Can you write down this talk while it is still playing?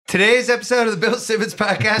Today's episode of the Bill Simmons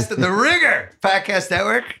podcast and the Ringer Podcast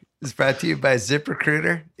Network is brought to you by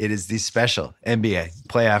ZipRecruiter. It is the special NBA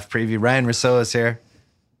playoff preview. Ryen Russillo is here.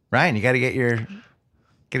 Ryen, you got to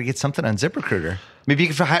get something on ZipRecruiter. Maybe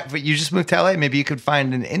you could. You just moved to LA. Maybe you could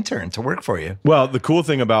find an intern to work for you. Well, the cool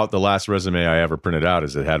thing about the last resume I ever printed out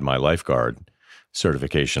is it had my lifeguard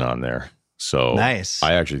certification on there. So nice.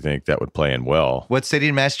 I actually think that would play in well. What city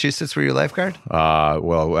in Massachusetts were you lifeguard?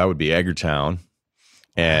 Well, that would be Edgartown.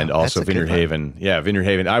 And also Vineyard Haven. Yeah, Vineyard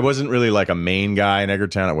Haven. I wasn't really like a main guy in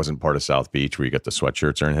Edgartown. I wasn't part of South Beach where you get the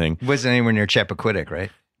sweatshirts or anything. Wasn't anywhere near Chappaquiddick,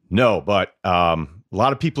 right? No, but a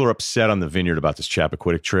lot of people are upset on the Vineyard about this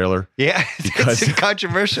Chappaquiddick trailer. Yeah, because it's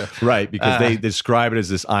controversial. Right, because they describe it as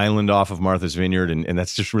this island off of Martha's Vineyard, and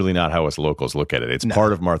that's just really not how us locals look at it. It's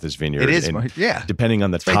part of Martha's Vineyard. It is, and yeah. Depending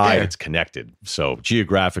on the tide, right it's connected. So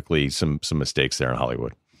geographically, some mistakes there in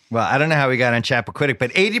Hollywood. Well, I don't know how we got on Chappaquiddick,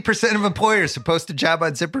 but 80% of employers who post a job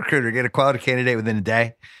on ZipRecruiter get a quality candidate within a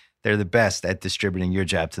day. They're the best at distributing your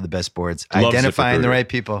job to the best boards, identifying the right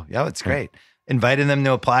people. Yeah, it's great. Inviting them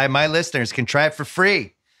to apply. My listeners can try it for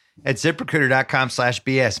free at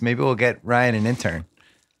ZipRecruiter.com/BS. Maybe we'll get Ryen an intern.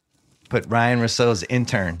 Put Ryen Russillo's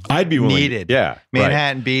intern. I'd be willing. Needed. Yeah.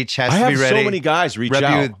 Manhattan Beach has to be ready. I have so many guys reach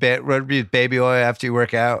out. Rub you with baby oil after you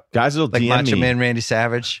work out. Guys will like DM Macho me. Man Randy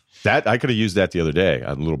Savage. That I could have used that the other day.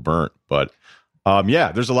 I'm a little burnt, but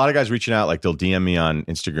yeah, there's a lot of guys reaching out. Like they'll DM me on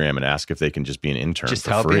Instagram and ask if they can just be an intern just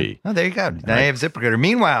for help free. You. Oh, there you go. Now you have ZipRecruiter.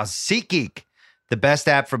 Meanwhile, SeatGeek, the best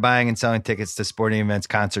app for buying and selling tickets to sporting events,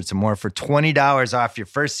 concerts, and more for $20 off your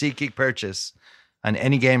first SeatGeek purchase on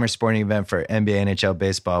any game or sporting event for NBA, NHL,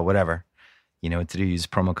 baseball, whatever. You know what to do. Use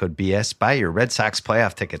promo code BS. Buy your Red Sox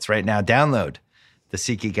playoff tickets right now. Download the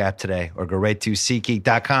SeatGeek app today or go right to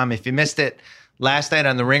SeatGeek.com. If you missed it, last night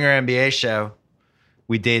on the Ringer NBA show,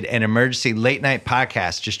 we did an emergency late night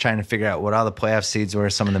podcast just trying to figure out what all the playoff seeds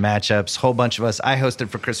were, some of the matchups, whole bunch of us. I hosted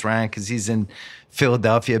for Chris Ryen because he's in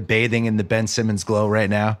Philadelphia bathing in the Ben Simmons glow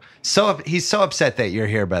right now. So he's so upset that you're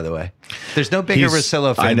here, by the way. There's no bigger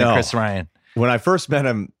Russillo fan than Chris Ryen. When I first met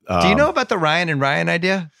him... do you know about the Ryen and Ryen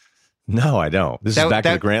idea? No, I don't. This is back to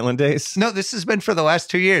the Grantland days? No, this has been for the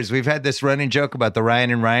last 2 years. We've had this running joke about the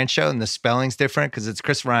Ryen and Ryen show, and the spelling's different because it's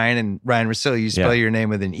Chris Ryen and Ryen Russillo. You spell your name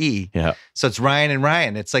with an E. Yeah. So it's Ryen and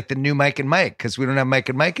Ryen. It's like the new Mike and Mike because we don't have Mike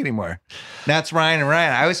and Mike anymore. Now it's Ryen and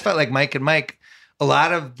Ryen. I always felt like Mike and Mike, a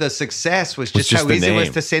lot of the success was just how easy it was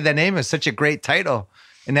to say that name. It was such a great title.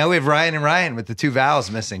 And now we have Ryen and Ryen with the two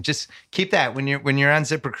vowels missing. Just keep that when you're on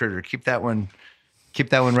ZipRecruiter. Keep that one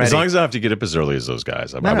ready. As long as I don't have to get up as early as those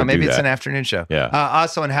guys. No, maybe it's an afternoon show. Yeah.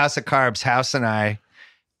 Also in House of Carbs, House and I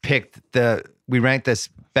we ranked this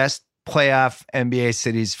best playoff NBA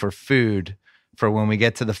cities for food for when we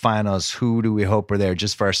get to the finals. Who do we hope are there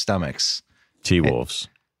just for our stomachs? T-Wolves.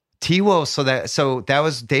 T-Wolves. So that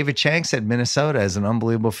was David Chang said Minnesota is an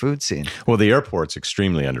unbelievable food scene. Well, the airport's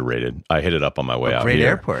extremely underrated. I hit it up on my way out here. Great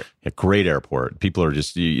airport. Yeah, great airport. People are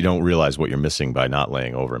just, you don't realize what you're missing by not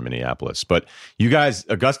laying over in Minneapolis. But you guys,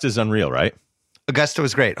 Augusta's unreal, right? Augusta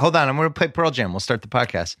was great. Hold on. I'm going to play Pearl Jam. We'll start the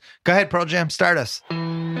podcast. Go ahead, Pearl Jam. Start us.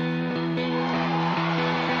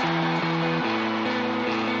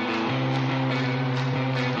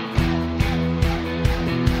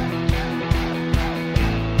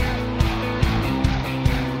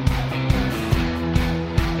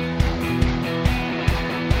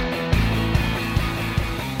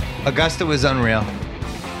 Augusta was unreal.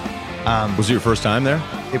 Was it your first time there?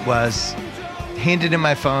 It was. Handed in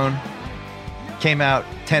my phone. Came out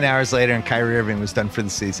 10 hours later and Kyrie Irving was done for the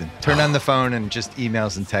season. Turned on the phone and just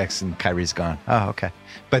emails and texts and Kyrie's gone. Oh, okay.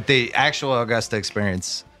 But the actual Augusta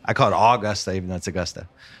experience, I call it Augusta, even though it's Augusta.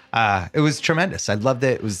 It was tremendous. I loved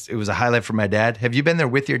it. It was a highlight for my dad. Have you been there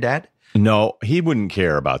with your dad? No, he wouldn't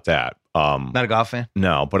care about that. Not a golf fan?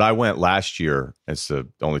 No, but I went last year. It's the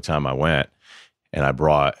only time I went. And I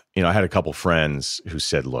brought, I had a couple friends who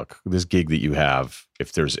said, look, this gig that you have,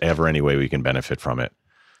 if there's ever any way we can benefit from it,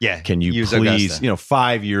 can you please, Augusta.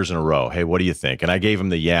 5 years in a row, hey, what do you think? And I gave him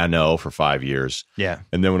the no for 5 years. Yeah.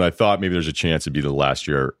 And then when I thought maybe there's a chance it'd be the last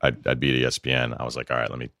year I'd be at ESPN, I was like, all right,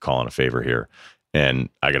 let me call in a favor here. And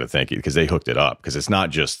I got to thank you because they hooked it up because it's not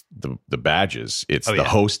just the badges, it's the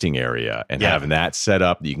hosting area and having that set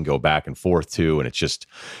up that you can go back and forth to. And it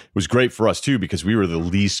was great for us too because we were the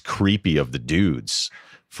least creepy of the dudes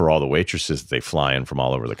for all the waitresses that they fly in from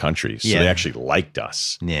all over the country. So they actually liked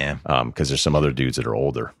us. Yeah. Because there's some other dudes that are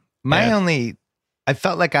older. I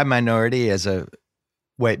felt like I'm minority as a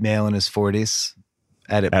white male in his 40s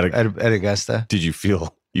at Augusta. Did you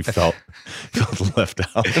feel You felt left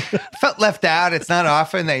out. Felt left out. It's not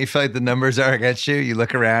often that you feel like the numbers are against you. You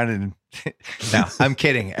look around and no, I'm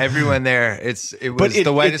kidding. Everyone there, it was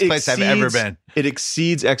the whitest place I've ever been. It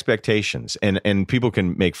exceeds expectations, and people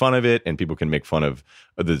can make fun of it, and people can make fun of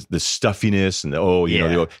the stuffiness and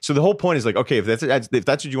so the whole point is like, okay, if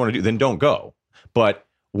that's what you want to do, then don't go. But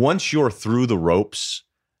once you're through the ropes,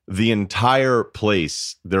 the entire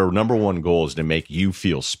place, their number one goal is to make you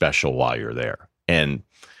feel special while you're there. And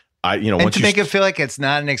once to make it feel like it's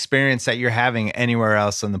not an experience that you're having anywhere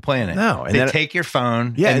else on the planet. No, and they take your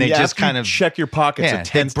phone and they just kind of check your pockets a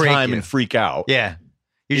 10th time and freak out. Yeah,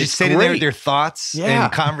 you're just sitting there with your thoughts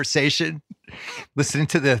and conversation, listening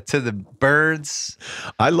to the birds.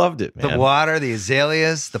 I loved it, man. The water, the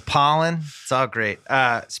azaleas, the pollen. It's all great.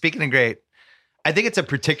 Speaking of great, I think it's a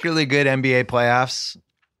particularly good NBA playoffs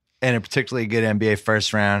and a particularly good NBA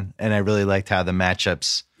first round, and I really liked how the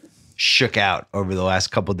matchups shook out over the last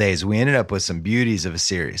couple of days. We ended up with some beauties of a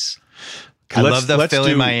series. I love the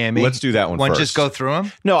Philly Miami. Let's do that one first. Just go through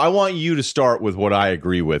them? No, I want you to start with what I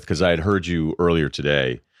agree with because I had heard you earlier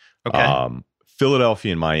today. Okay.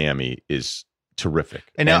 Philadelphia and Miami is terrific.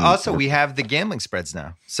 And now also we have the gambling spreads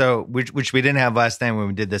now. So which we didn't have last time when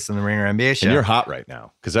we did this in the Ringer NBA show. And you're hot right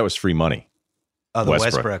now because that was free money. Oh, the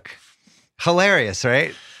Westbrook. Hilarious,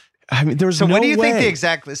 right? I mean, there's no what do you way. think the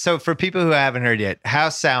exact? So for people who haven't heard yet,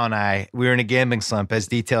 House, Sal, and I, we were in a gambling slump as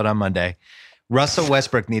detailed on Monday. Russell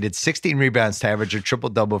Westbrook needed 16 rebounds to average a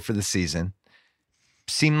triple-double for the season.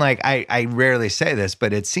 Seemed like, I rarely say this,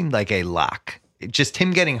 but it seemed like a lock. Just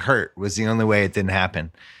him getting hurt was the only way it didn't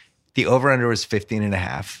happen. The over-under was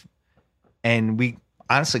 15.5. And we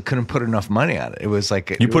honestly couldn't put enough money on it. It was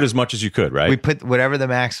like... You put as much as you could, right? We put whatever the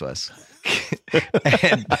max was.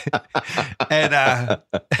 and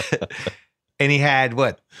he had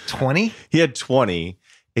what, 20? He had 20.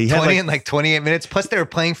 He had 20 in like 28 minutes. Plus they were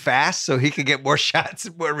playing fast so he could get more shots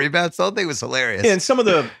and more rebounds. The whole thing was hilarious. Yeah, and some of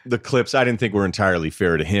the clips I didn't think were entirely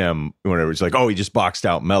fair to him when it was like, oh, he just boxed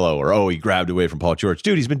out Melo or oh, he grabbed away from Paul George.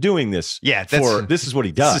 Dude, he's been doing this. Yeah, this is what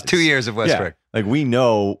he does. This is 2 years of Westbrook. Yeah. Like we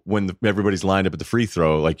know when everybody's lined up at the free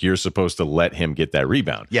throw, like you're supposed to let him get that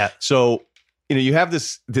rebound. Yeah. So you have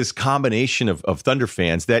this combination of Thunder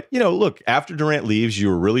fans that, look, after Durant leaves, you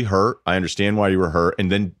were really hurt. I understand why you were hurt. And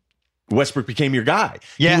then Westbrook became your guy.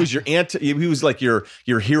 Yeah. He was like your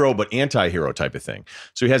hero, but anti-hero type of thing.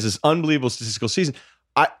 So he has this unbelievable statistical season.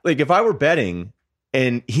 If I were betting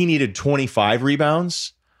and he needed 25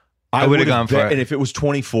 rebounds, I would have gone for it. And if it was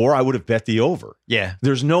 24, I would have bet the over. Yeah.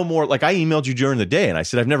 There's no more, like I emailed you during the day and I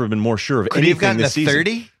said, I've never been more sure of anything this season. Could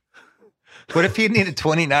he have gotten to 30? What if he needed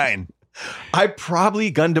 29? I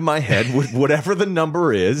probably, gun to my head, with whatever the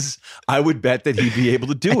number is, I would bet that he'd be able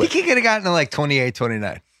to do it. I think he could have gotten to like 28,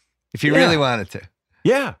 29 if he really wanted to.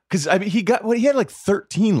 Yeah, because I mean, he had like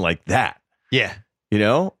 13 like that. Yeah,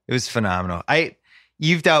 it was phenomenal.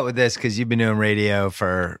 You've dealt with this because you've been doing radio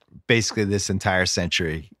for basically this entire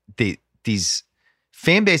century. These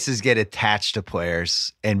fan bases get attached to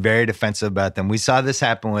players and very defensive about them. We saw this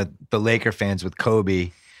happen with the Laker fans with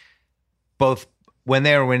Kobe, both when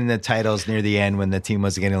they were winning the titles near the end when the team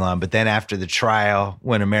wasn't getting along, but then after the trial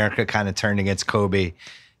when America kind of turned against Kobe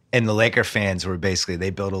and the Laker fans were basically,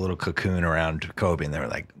 they built a little cocoon around Kobe and they were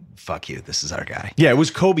like, fuck you, this is our guy. Yeah, it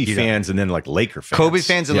was Kobe fans and then like Laker fans. Kobe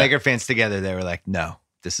fans and Laker fans together, they were like, no,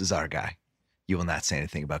 this is our guy. You will not say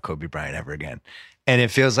anything about Kobe Bryant ever again. And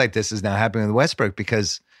it feels like this is now happening with Westbrook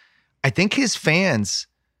because I think his fans,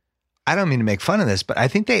 I don't mean to make fun of this, but I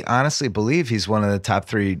think they honestly believe he's one of the top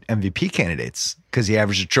 3 MVP candidates because he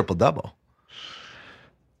averaged a triple-double.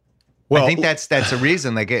 Well, I think that's a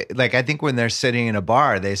reason. Like I think when they're sitting in a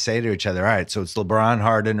bar, they say to each other, all right, so it's LeBron,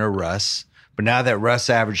 Harden, or Russ. But now that Russ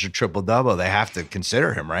averaged a triple-double, they have to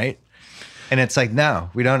consider him, right? And it's like, no,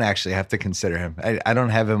 we don't actually have to consider him. I don't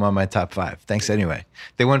have him on my top 5. Thanks anyway.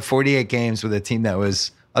 They won 48 games with a team that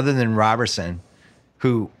was, other than Robertson,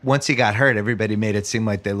 who, once he got hurt, everybody made it seem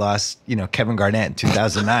like they lost, Kevin Garnett in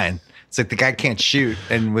 2009. It's like the guy can't shoot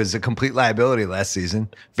and was a complete liability last season.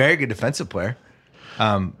 Very good defensive player.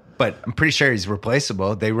 But I'm pretty sure he's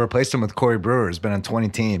replaceable. They replaced him with Corey Brewer, who's been on 20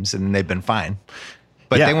 teams, and they've been fine.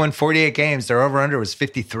 But they won 48 games. Their over-under was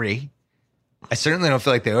 53. I certainly don't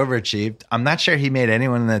feel like they overachieved. I'm not sure he made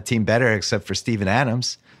anyone in that team better except for Steven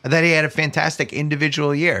Adams. I thought he had a fantastic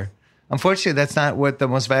individual year. Unfortunately, that's not what the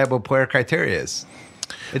most valuable player criteria is.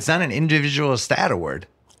 It's not an individual stat award.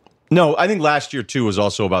 No, I think last year too was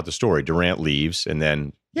also about the story. Durant leaves, and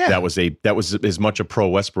then that was as much a pro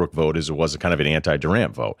Westbrook vote as it was a kind of an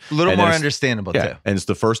anti-Durant vote. A little more understandable too. And it's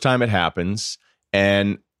the first time it happens.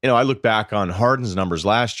 And I look back on Harden's numbers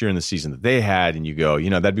last year in the season that they had, and you go,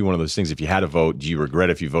 that'd be one of those things. If you had a vote, do you regret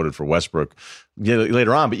if you voted for Westbrook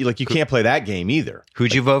later on? But you can't play that game either.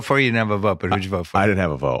 Who'd you vote for? You didn't have a vote, but who'd you vote for? I didn't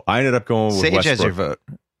have a vote. I ended up going with Westbrook. Sage has your vote.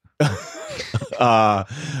 I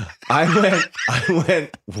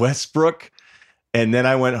went Westbrook, and then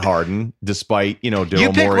I went Harden, despite Daryl Morey.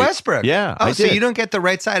 You picked Westbrook. Yeah, I did. So you don't get the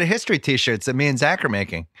right side of history T-shirts that me and Zach are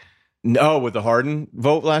making. No, with the Harden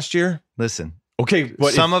vote last year. Listen, okay,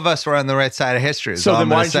 but some of us were on the right side of history. So then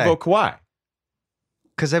why did you vote Kawhi?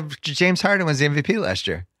 Because James Harden was the MVP last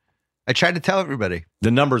year. I tried to tell everybody.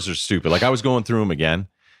 The numbers are stupid. Like I was going through them again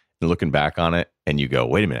and looking back on it, and you go,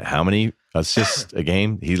 wait a minute, how many assists a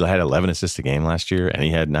game? He had 11 assists a game last year, and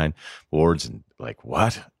he had 9 boards. And like,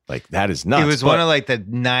 what? Like, that is nuts. It was one of like the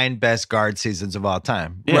 9 best guard seasons of all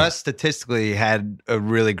time. Yeah. Russ statistically had a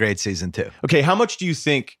really great season too. Okay, how much do you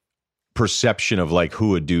think perception of like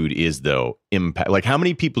who a dude is though impact? Like, how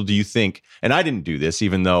many people do you think? And I didn't do this,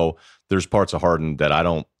 even though there's parts of Harden that I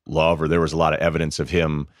don't love, or there was a lot of evidence of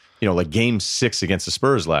him. Like Game 6 against the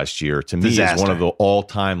Spurs last year, to me, Disaster. is one of the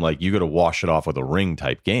all-time, like, you got to wash it off with a ring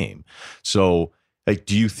type game. So, like,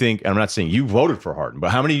 do you think, I'm not saying you voted for Harden,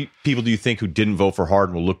 but how many people do you think who didn't vote for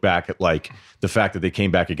Harden will look back at, like, the fact that they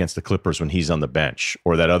came back against the Clippers when he's on the bench,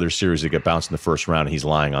 or that other series that get bounced in the first round and he's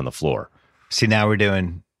lying on the floor? See, now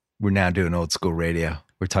we're now doing old school radio.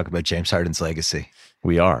 We're talking about James Harden's legacy.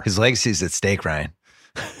 We are. His legacy is at stake, Ryan.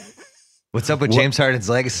 What's up with James Harden's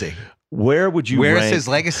legacy? Where would you Where rank, is his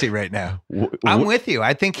legacy right now? I'm with you.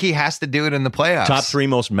 I think he has to do it in the playoffs. Top 3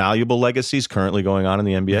 most malleable legacies currently going on in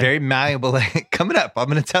the NBA? Very malleable. Coming up, I'm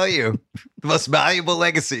going to tell you the most malleable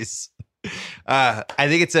legacies. I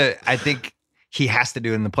think he has to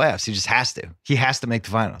do it in the playoffs. He just has to. He has to make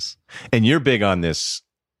the finals. And you're big on this.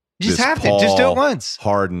 You just this have Paul to. Just do it once.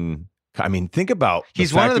 Harden. I mean, think about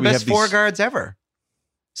he's one of the best 4 guards ever,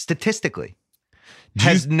 statistically.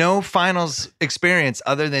 Has no finals experience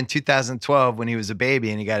other than 2012 when he was a baby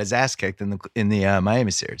and he got his ass kicked in the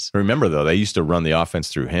Miami series. Remember, though, they used to run the offense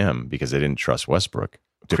through him because they didn't trust Westbrook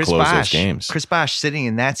to close those games. Chris Bosh, sitting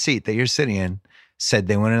in that seat that you're sitting in, said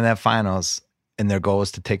they went into that finals and their goal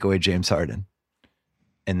was to take away James Harden.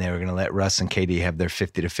 And they were going to let Russ and KD have their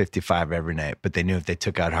 50 to 55 every night. But they knew if they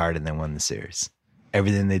took out Harden, they won the series.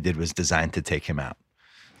 Everything they did was designed to take him out.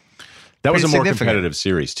 That was a more competitive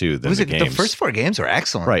series, too, than the games. The first 4 games were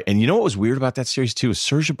excellent. Right. And you know what was weird about that series, too, is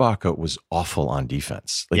Serge Ibaka was awful on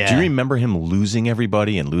defense. Like, do you remember him losing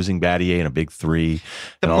everybody and losing Battier in a big 3?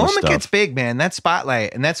 The moment gets big, man. That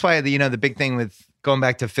spotlight. And that's why, the big thing with going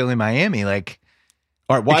back to Philly, Miami, like.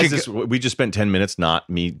 All right, why is this? We just spent 10 minutes, not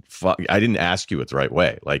me. I didn't ask you it the right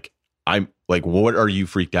way. Like, what are you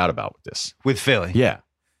freaked out about with this? With Philly? Yeah.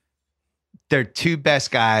 Their 2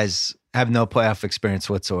 best guys have no playoff experience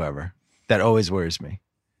whatsoever. That always worries me.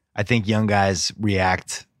 I think young guys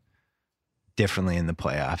react differently in the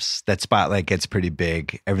playoffs. That spotlight gets pretty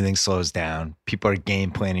big. Everything slows down. People are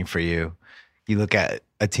game planning for you. You look at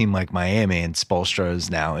a team like Miami and Spoelstra is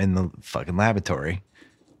now in the fucking laboratory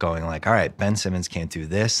going like, all right, Ben Simmons can't do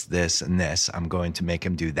this, this, and this. I'm going to make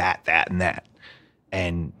him do that, that, and that.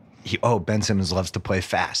 And Ben Simmons loves to play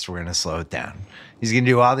fast. We're going to slow it down. He's going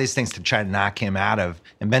to do all these things to try to knock him out of.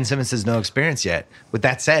 And Ben Simmons has no experience yet. With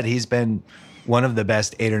that said, he's been one of the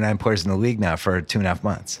best 8 or 9 players in the league now for 2.5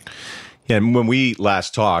 months. Yeah, and when we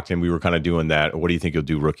last talked and we were kind of doing that, what do you think you'll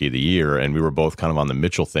do Rookie of the Year? And we were both kind of on the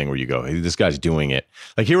Mitchell thing where you go, hey, this guy's doing it.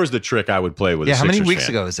 Like, here was the trick I would play with a Sixers fan. How many weeks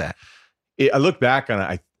ago was that? I look back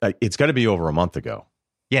on it, it's got to be over a month ago.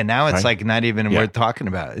 Yeah, now it's like not even worth talking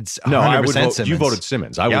about. It's 100% I would vote, Simmons. You voted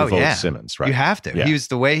Simmons. I would have voted Simmons, right? You have to. Yeah. He was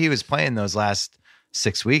the way he was playing those last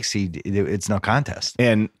 6 weeks. It's no contest.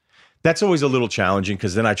 And that's always a little challenging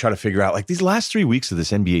because then I try to figure out like these last 3 weeks of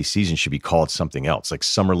this NBA season should be called something else, like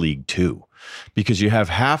Summer League 2, because you have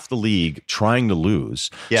half the league trying to lose.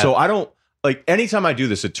 Yeah. So I don't. Like, anytime I do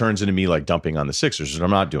this, it turns into me, like, dumping on the Sixers, and I'm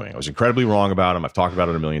not doing it. I was incredibly wrong about them. I've talked about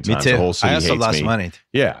it a million times. Me too. The whole city I also hates lost me. money.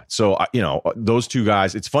 Yeah. So, those 2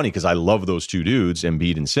 guys, it's funny because I love those 2 dudes,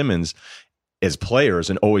 Embiid and Simmons, as players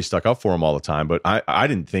and always stuck up for them all the time. But I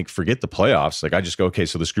didn't forget the playoffs. Like, I just go, okay,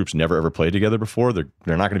 so this group's never ever played together before. They're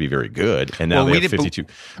not going to be very good. And now they have 52.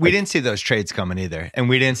 We didn't see those trades coming either. And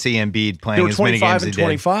we didn't see Embiid playing as many They games were 25 and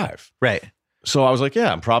 25. Right. So I was like,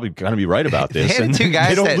 yeah, I'm probably going to be right about this. They had 2 guys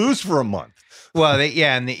they don't lose for a month. Well,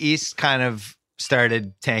 and the East kind of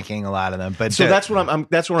started tanking a lot of them. But so that's what I'm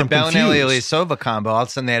Bellinelli-Ilyasova combo. All of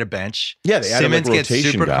a sudden, they had a bench. Yeah, they added Simmons gets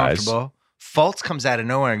super guys. comfortable. Fultz comes out of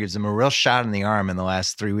nowhere and gives them a real shot in the arm in the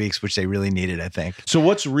last 3 weeks, which they really needed, I think. So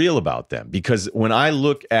what's real about them? Because when I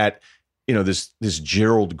look at this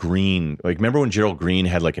Gerald Green, like remember when Gerald Green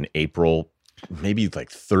had like an April maybe like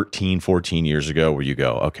 13, 14 years ago where you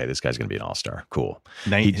go, okay, this guy's going to be an all-star. Cool.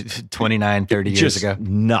 29, 30 years ago.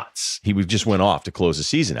 Nuts. He just went off to close the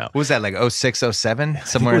season out. What was that, like 06, 07?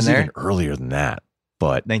 Somewhere in there? Even earlier than that.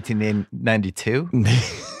 But 1992?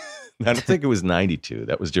 I don't think it was 92.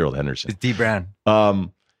 That was Gerald Henderson. It's D. Brown.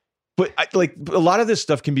 But a lot of this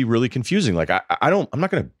stuff can be really confusing. Like I'm not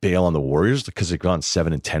going to bail on the Warriors because they've gone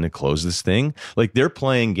 7-10 to close this thing. Like they're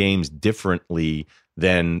playing games differently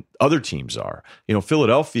than other teams are. You know,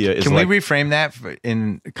 Philadelphia is. Can we reframe that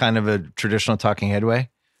in kind of a traditional talking head way?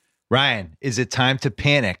 Ryan, is it time to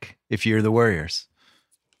panic if you're the Warriors?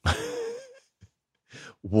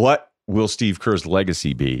 What will Steve Kerr's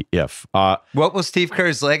legacy be if? What will Steve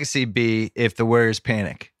Kerr's legacy be if the Warriors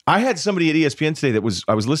panic? I had somebody at ESPN today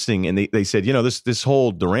I was listening, and they said, you know, this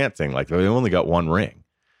whole Durant thing, like they only got one ring.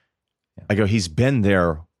 Yeah. I go, he's been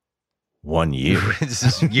there 1 year. This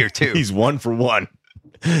is year 2. He's 1 for 1.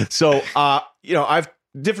 So, you know,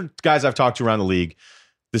 different guys I've talked to around the league.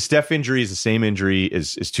 The Steph injury is the same injury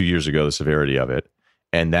as 2 years ago, the severity of it.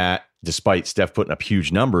 And that, despite Steph putting up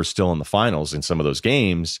huge numbers still in the finals in some of those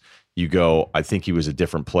games, you go, I think he was a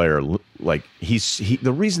different player. Like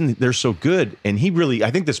the reason they're so good, and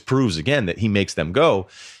I think this proves again that he makes them go,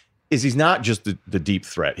 is he's not just the deep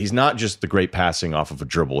threat. He's not just the great passing off of a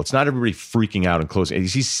dribble. It's not everybody freaking out and closing.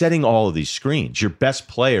 He's setting all of these screens. Your best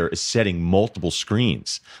player is setting multiple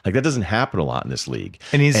screens. Like that doesn't happen a lot in this league.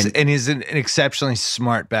 And he's an exceptionally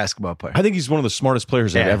smart basketball player. I think he's one of the smartest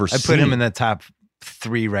players I've ever seen. I put him in the top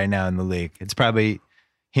 3 right now in the league. It's probably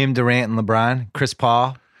him, Durant, and LeBron, Chris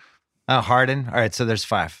Paul. Harden. All right, so there's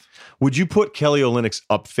 5. Would you put Kelly Olynyk's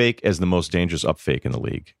up fake as the most dangerous up fake in the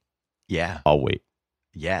league? Yeah. I'll wait.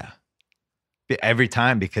 Yeah. Every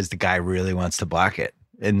time, because the guy really wants to block it.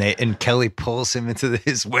 And Kelly pulls him into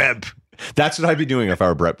his web. That's what I'd be doing if I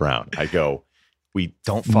were Brett Brown. I go, we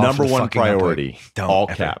don't fall number for the one priority, all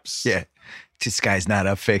ever. Caps. Yeah. This guy's not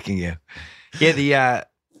up faking you. Yeah,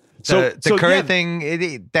 the Curry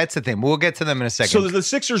thing, that's the thing. We'll get to them in a second. So the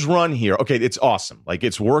Sixers run here, okay, it's awesome. Like,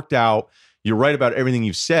 it's worked out. You're right about everything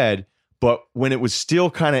you've said, but when it was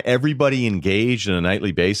still kind of everybody engaged on a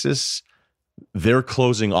nightly basis, their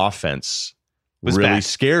closing offense really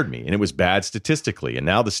scared me, and it was bad statistically. And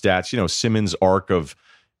now the stats, you know, Simmons' arc of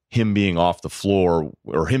him being off the floor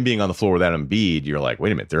or him being on the floor without Embiid, you're like,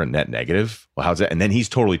 wait a minute, they're a net negative? Well, how's that? And then he's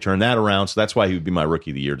totally turned that around. So that's why he would be my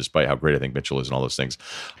rookie of the year, despite how great I think Mitchell is and all those things.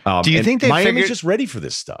 Do you think Miami's just ready for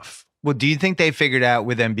this stuff? Well, do you think they figured out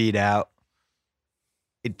with Embiid out,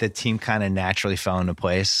 the team kind of naturally fell into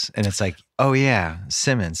place? And it's like, oh yeah,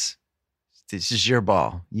 Simmons, this is your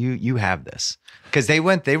ball. You have this. Because they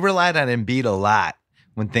relied on Embiid a lot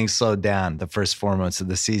when things slowed down the first 4 months of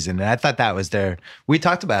the season. And I thought that was we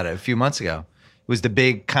talked about it a few months ago. It was the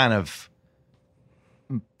big kind of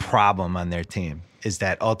problem on their team, is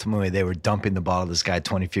that ultimately they were dumping the ball to this guy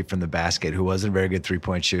 20 feet from the basket who wasn't a very good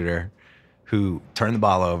 3-point shooter, who turned the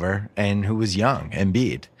ball over, and who was young,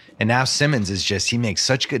 Embiid. And now Simmons he makes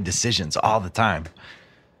such good decisions all the time.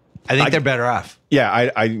 I think they're better off.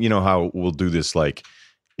 Yeah, I you know how we'll do this, like,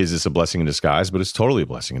 is this a blessing in disguise? But it's totally a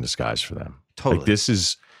blessing in disguise for them. Totally. Like, this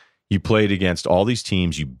is, you played against all these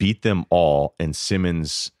teams, you beat them all, and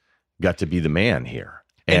Simmons got to be the man here.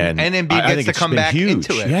 And Embiid gets to come back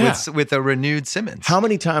into it with a renewed Simmons. How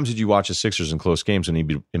many times did you watch the Sixers in close games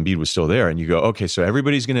when Embiid was still there? And you go, okay, so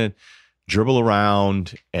everybody's going to dribble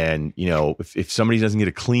around, and, you know, if somebody doesn't get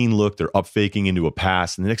a clean look, they're up faking into a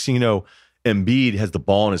pass. And the next thing you know, Embiid has the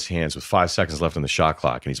ball in his hands with 5 seconds left on the shot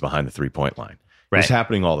clock, and he's behind the 3-point line. Right. It's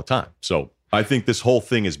happening all the time. So I think this whole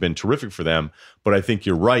thing has been terrific for them, but I think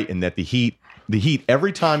you're right in that the Heat,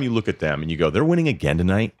 every time you look at them and you go, they're winning again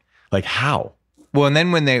tonight. Like, how? Well, and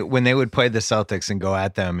then when they would play the Celtics and go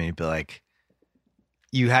at them, and you'd be like,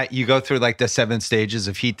 you go through like the 7 stages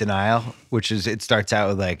of Heat denial, which is, it starts out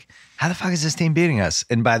with like, how the fuck is this team beating us?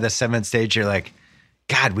 And by the 7th stage, you're like,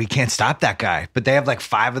 God, we can't stop that guy. But they have like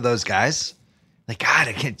 5 of those guys. Like, God,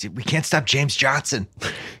 we can't stop James Johnson.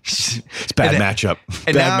 It's bad matchup.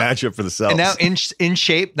 Bad matchup for the Celtics. And now in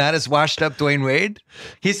shape, not as washed up Dwayne Wade.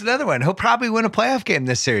 He's another one. He'll probably win a playoff game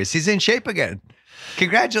this series. He's in shape again.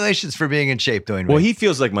 Congratulations for being in shape, Dwayne Wade. Well, he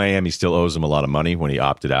feels like Miami still owes him a lot of money when he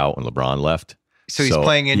opted out when LeBron left. So he's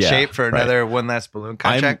playing in shape for another one last balloon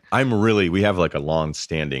contract? We have like a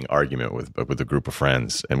long-standing argument with a group of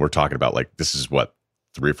friends, and we're talking about, like, this is what,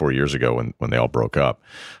 3 or 4 years ago when they all broke up,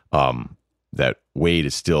 that Wade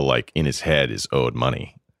is still, like, in his head is owed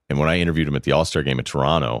money. And when I interviewed him at the All-Star game in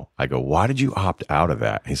Toronto, I go, why did you opt out of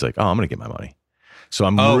that? He's like, I'm going to get my money. So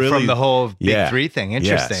I'm from the whole Big Three thing.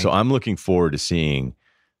 Interesting. Yeah. So I'm looking forward to seeing,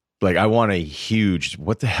 like, I want a huge,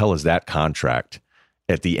 what the hell is that contract?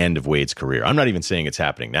 at the end of Wade's career. I'm not even saying it's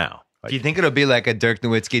happening now. Do you think it'll be like a Dirk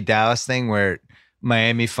Nowitzki Dallas thing where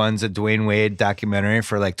Miami funds a Dwayne Wade documentary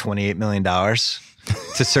for like $28 million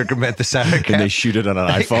to circumvent the salary cap? And they shoot it on an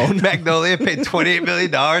iPhone? Magnolia paid $28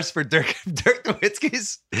 million for Dirk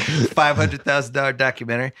Nowitzki's $500,000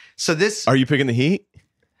 documentary. So this... Are you picking the Heat?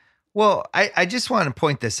 Well, I just want to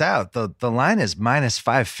point this out. The line is minus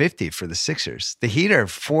 550 for the Sixers. The Heat are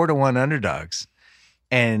 4-1 underdogs.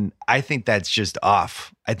 And I think that's just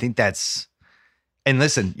off. I think that's... And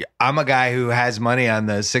listen, I'm a guy who has money on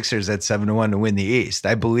the Sixers at 7-1 to win the East.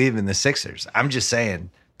 I believe in the Sixers. I'm just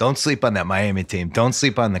saying, don't sleep on that Miami team. Don't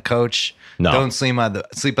sleep on the coach. No. Don't sleep on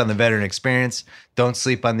the veteran experience. Don't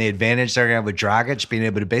sleep on the advantage they're going to have with Dragic being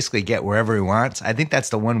able to basically get wherever he wants. I think that's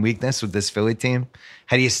the one weakness with this Philly team.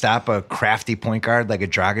 How do you stop a crafty point guard like a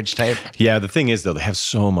Dragic type? Yeah, the thing is, though, they have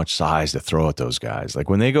so much size to throw at those guys.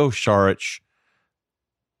 Like when they go Saric,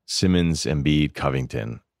 Simmons, Embiid,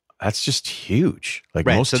 Covington, that's just huge. Like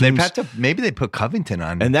right. most so teams, they have to, maybe they put Covington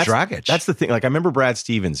on and Dragic. That's the thing. Like I remember Brad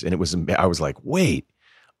Stevens, and I was like, wait,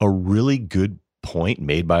 a really good point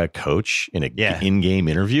made by a coach in an in-game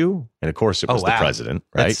interview, and of course it was the president,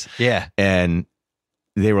 right? And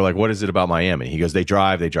they were like, what is it about Miami? He goes, they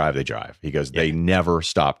drive. He goes, they never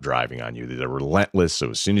stop driving on you. They're relentless.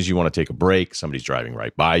 So as soon as you want to take a break, somebody's driving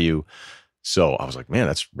right by you. So I was like, man,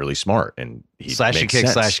 that's really smart. And he slash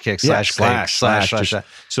kick.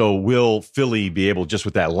 So will Philly be able, just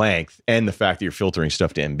with that length and the fact that you're filtering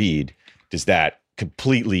stuff to Embiid, does that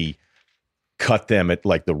completely cut them at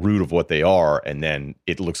like the root of what they are, and then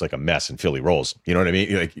it looks like a mess and Philly rolls? You know what I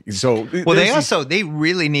mean? Like, so well, they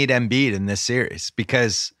really need Embiid in this series,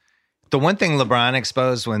 because the one thing LeBron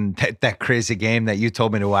exposed when that crazy game that you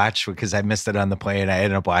told me to watch, because I missed it on the plane, I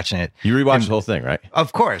ended up watching it. You rewatched the whole thing, right?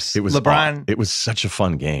 Of course. It was LeBron. It was such a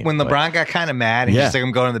fun game. When LeBron got kind of mad and just like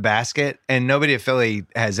him going to the basket, and nobody at Philly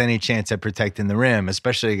has any chance at protecting the rim,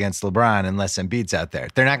 especially against LeBron, unless Embiid's out there.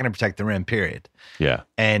 They're not going to protect the rim, period. Yeah.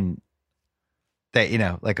 And that,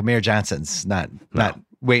 like Amir Johnson's not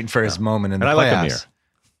waiting for his moment in the playoffs. I like Amir.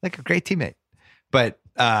 Like a great teammate. But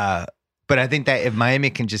I think that if Miami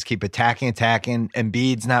can just keep attacking,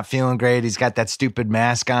 Embiid's not feeling great. He's got that stupid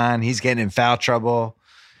mask on. He's getting in foul trouble.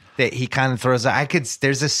 That he kind of throws out.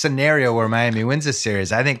 There's a scenario where Miami wins this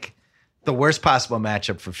series. I think the worst possible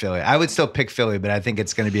matchup for Philly. I would still pick Philly, but I think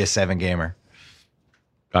it's going to be a 7-gamer.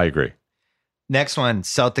 I agree. Next one,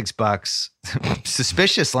 Celtics Bucks.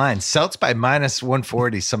 Suspicious line. Celts by minus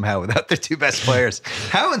 140 somehow without their two best players.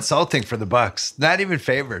 How insulting for the Bucks. Not even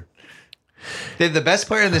favored. They have the best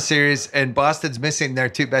player in the series, and Boston's missing their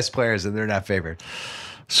two best players, and they're not favored.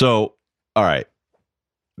 So, all right.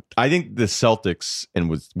 I think the Celtics, and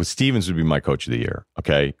with Stevens, would be my coach of the year,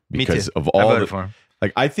 okay? Because of all I voted for him.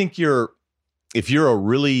 Like, I think if you're a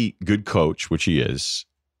really good coach, which he is,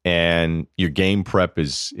 and your game prep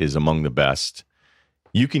is among the best,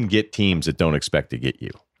 you can get teams that don't expect to get you.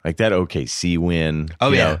 Like that OKC win.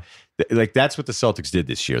 Oh, yeah. Like that's what the Celtics did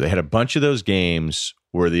this year. They had a bunch of those games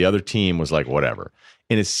where the other team was like, whatever.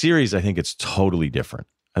 In a series, I think it's totally different.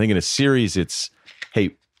 I think in a series, it's,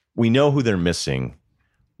 hey, we know who they're missing.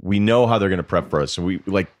 We know how they're going to prep for us. So we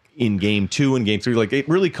like in game 2 and game 3, like it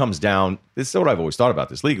really comes down. This is what I've always thought about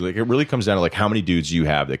this league. Like it really comes down to like how many dudes you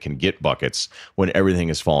have that can get buckets when everything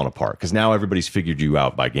is falling apart. Because now everybody's figured you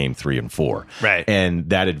out by game 3 and 4. Right. And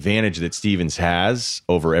that advantage that Stevens has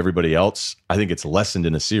over everybody else, I think it's lessened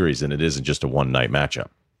in a series than it is in just a one-night matchup.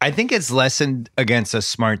 I think it's lessened against a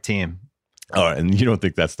smart team. Oh, and you don't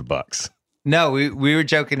think that's the Bucks? No, we were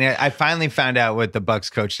joking. I finally found out what the Bucks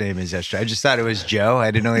coach name is yesterday. I just thought it was Joe. I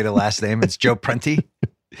didn't know he had a last name. It's Joe Prunty.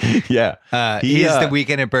 Yeah. He is the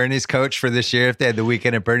Weekend at Bernie's coach for this year. If they had the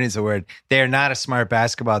Weekend at Bernie's award, they are not a smart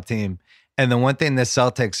basketball team. And the one thing the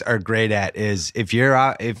Celtics are great at is if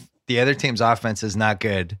the other team's offense is not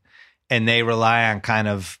good and they rely on kind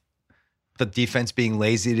of the defense being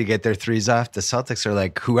lazy to get their threes off, the Celtics are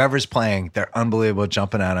like, whoever's playing, they're unbelievable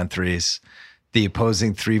jumping out on threes. The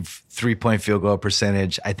opposing three-point field goal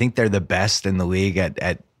percentage, I think they're the best in the league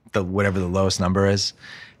at the whatever the lowest number is.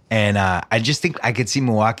 And I just think I could see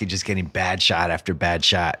Milwaukee just getting bad shot after bad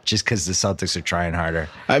shot just because the Celtics are trying harder.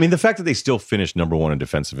 I mean, the fact that they still finished number 1 in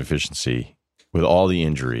defensive efficiency with all the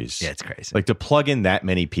injuries. Yeah, it's crazy. Like to plug in that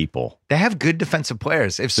many people. They have good defensive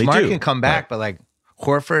players. If Smart can come back, but like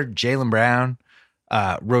Horford, Jaylen Brown,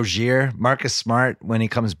 Rozier, Marcus Smart when he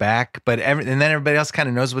comes back. And then everybody else kind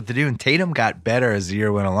of knows what to do. And Tatum got better as the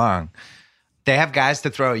year went along. They have guys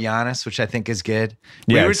to throw at Giannis, which I think is good.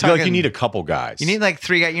 Yeah, it's like you need a couple guys. You need like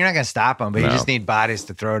 3 guys. You're not going to stop them, but you just need bodies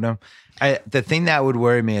to throw them. The thing that would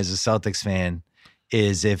worry me as a Celtics fan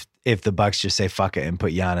is if the Bucks just say fuck it and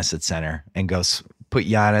put Giannis at center and go put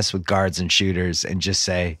Giannis with guards and shooters and just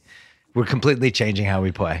say, we're completely changing how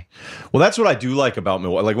we play. Well, that's what I do like about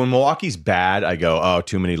Milwaukee. Like when Milwaukee's bad, I go, oh,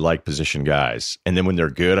 too many like position guys. And then when they're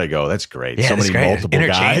good, I go, that's great. Yeah, so many great. multiple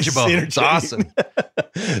Interchangeable. guys. It's awesome.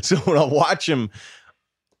 So when I watch him,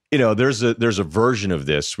 there's a version of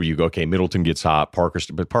this where you go, okay, Middleton gets hot,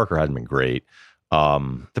 but Parker hasn't been great.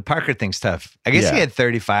 The Parker thing's tough. I guess he had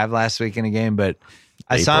 35 last week in a game, but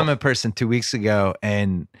I saw him in person 2 weeks ago,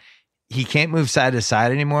 and he can't move side to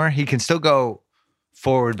side anymore. He can still go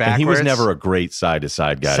forward, backwards. And he was never a great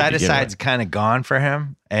side-to-side guy. Side-to-side's kind of gone for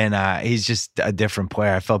him, and he's just a different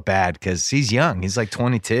player. I felt bad because he's young. He's like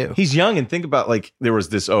 22. He's young, and think about, like, there was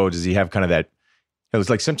this, does he have kind of that, it was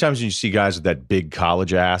like sometimes when you see guys with that big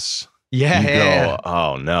college ass, you go,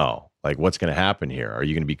 oh, no. Like, what's going to happen here? Are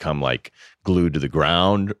you going to become like glued to the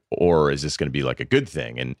ground, or is this going to be like a good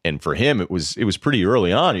thing? And for him, it was pretty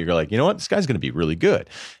early on. You're like, you know what? This guy's going to be really good.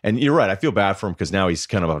 And you're right. I feel bad for him because now he's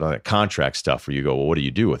kind of on that contract stuff where you go, well, what do you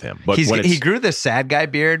do with him? But he grew the sad guy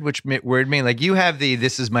beard, which worried me. Like, you have the,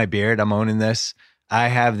 this is my beard, I'm owning this. I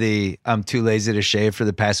have the, I'm too lazy to shave for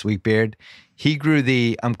the past week beard. He grew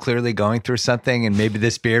the, I'm clearly going through something and maybe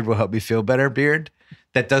this beard will help me feel better beard.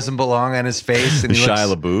 That doesn't belong on his face. And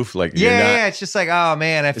Shia LaBeouf, like it's just like, oh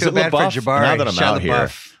man, I feel bad for Jabari. Now that I'm Shia out LaBeouf.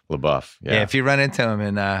 here, LaBeouf, yeah. If you run into him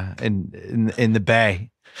in the Bay.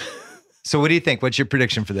 So what do you think? What's your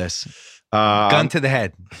prediction for this? Gun to the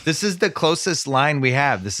head. This is the closest line we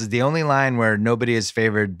have. This is the only line where nobody is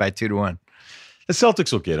favored by 2-1. The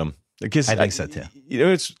Celtics will get him. I think so too.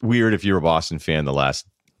 It's weird if you're a Boston fan.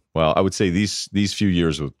 I would say these few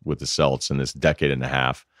years with the Celts in this decade and a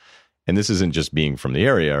half. And this isn't just being from the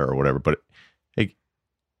area or whatever, but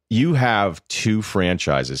you have two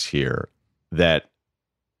franchises here that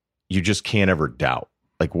you just can't ever doubt.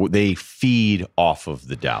 Like, they feed off of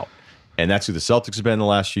the doubt. And that's who the Celtics have been the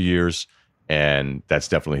last few years. And that's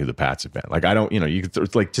definitely who the Pats have been. Like, I don't, you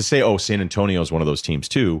could like to say, San Antonio is one of those teams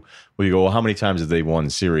too, where you go, well, how many times have they won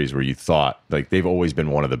series where you thought like they've always been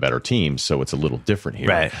one of the better teams? So it's a little different here.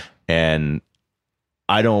 Right. And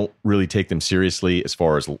I don't really take them seriously as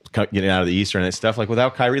far as getting out of the East and that stuff. Like,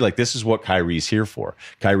 without Kyrie, like, this is what Kyrie's here for.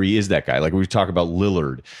 Kyrie is that guy. Like, we talk about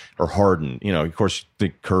Lillard or Harden, of course,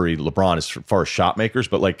 think Curry, LeBron as far as shot makers,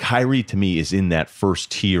 but like Kyrie to me is in that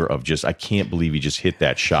first tier of just, I can't believe he just hit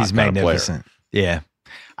that shot. He's magnificent. Yeah.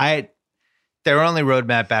 Their only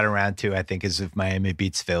roadmap out of round 2, I think, is if Miami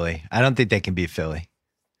beats Philly. I don't think they can beat Philly.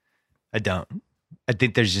 I don't. I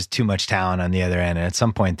think there's just too much talent on the other end. And at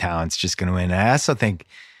some point, talent's just going to win. And I also think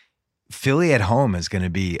Philly at home is going to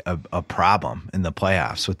be a problem in the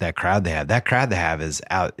playoffs with that crowd they have. That crowd they have is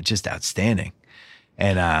just outstanding.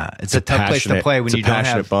 And it's a tough place to play when you don't have... It's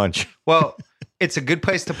a passionate bunch. Well, it's a good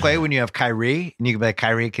place to play when you have Kyrie. And you can be like,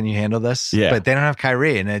 Kyrie, can you handle this? Yeah. But they don't have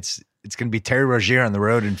Kyrie. And it's going to be Terry Rozier on the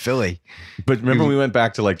road in Philly. But remember we went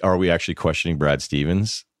back to like, are we actually questioning Brad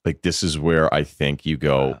Stevens? Like, this is where I think you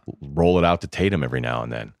go roll it out to Tatum every now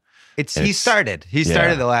and then. He started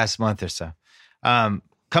the last month or so.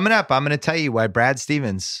 Coming up, I'm going to tell you why Brad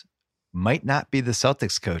Stevens might not be the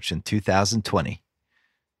Celtics coach in 2020.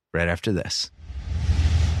 Right after this.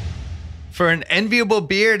 For an enviable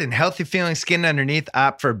beard and healthy feeling skin underneath,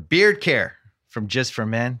 opt for Beard Care from Just for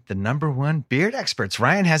Men, the #1 beard experts.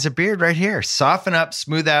 Ryen has a beard right here. Soften up,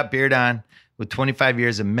 smooth out, beard on. With 25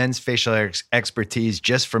 years of men's facial expertise,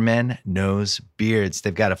 Just for Men knows beards.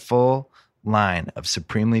 They've got a full line of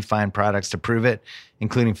supremely fine products to prove it,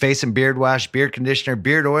 including face and beard wash, beard conditioner,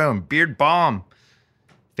 beard oil, and beard balm.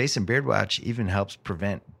 Face and beard wash even helps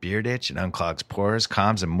prevent beard itch and unclogs pores,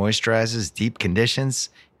 calms and moisturizes deep conditions.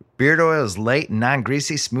 Beard oil is light and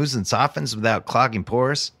non-greasy, smooths and softens without clogging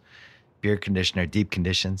pores. Beard conditioner, deep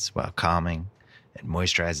conditions while calming and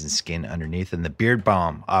moisturizing skin underneath. And the beard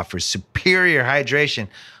balm offers superior hydration,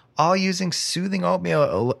 all using soothing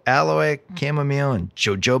oatmeal, aloe, chamomile, and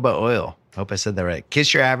jojoba oil. Hope I said that right.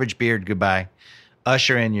 Kiss your average beard goodbye.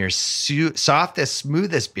 Usher in your softest,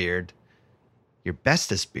 smoothest beard, your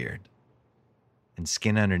bestest beard, and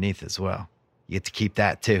skin underneath as well. You get to keep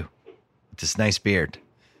that too with this nice beard.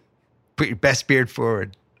 Put your best beard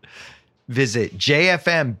forward. Visit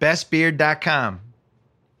jfmbestbeard.com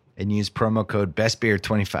and use promo code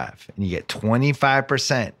bestbeard25 and you get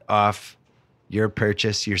 25% off your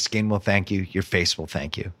purchase. Your skin will thank you. Your face will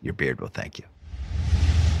thank you. Your beard will thank you.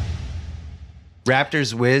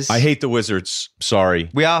 Raptors Wiz. I hate the Wizards. Sorry.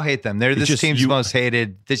 We all hate them. They're this year's most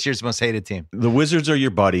hated team. The Wizards are your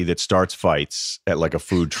buddy that starts fights at like a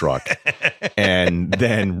food truck and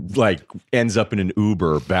then like ends up in an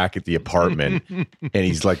Uber back at the apartment and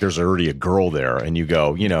he's like, there's already a girl there. And you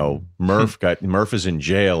go, Murph is in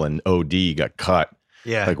jail and OD got cut.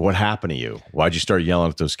 Yeah. Like, what happened to you? Why'd you start yelling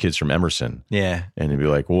at those kids from Emerson? Yeah. And he'd be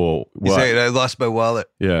like, well, He's like, I lost my wallet.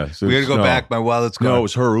 Yeah. So we got to go back. My wallet's gone. No, it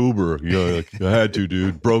was her Uber. Yeah, like, I had to,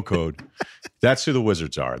 dude. Bro code. That's who the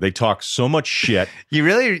Wizards are. They talk so much shit. You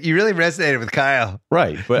really resonated with Kyle.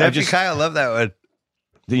 Right. But Kyle, love that one.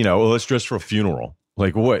 Let's dress for a funeral.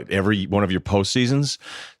 Like what? Every one of your postseasons?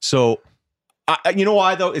 So, you know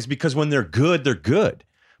why, though? Is because when they're good, they're good.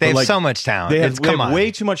 They have so much talent. They have way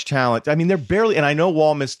too much talent. I mean, they're barely, and I know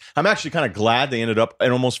Wall missed. I'm actually kind of glad they ended up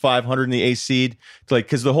at almost 500 in the A seed. Like,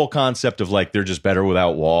 because the whole concept of like, they're just better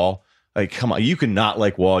without Wall. Like, come on, you can not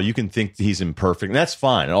like Wall. You can think he's imperfect, and that's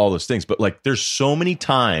fine, and all those things. But like, there's so many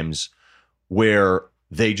times where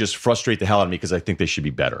they just frustrate the hell out of me because I think they should be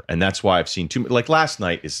better. And that's why I've seen too much. Like last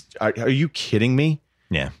night are you kidding me?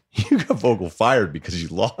 Yeah. You got Vogel fired because you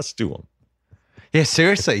lost to him. Yeah,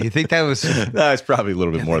 seriously. You think that was... That's probably a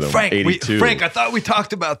little bit more than Frank, 82. Frank, I thought we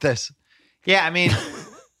talked about this. Yeah, I mean,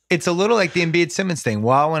 it's a little like the Embiid Simmons thing.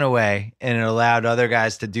 Wall went away, and it allowed other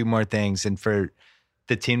guys to do more things and for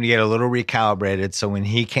the team to get a little recalibrated. So when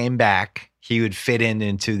he came back, he would fit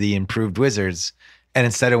into the improved Wizards, and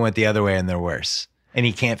instead it went the other way and they're worse. And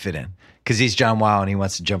he can't fit in because he's John Wall and he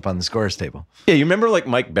wants to jump on the scorer's table. Yeah, you remember like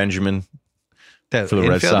Mike Benjamin for the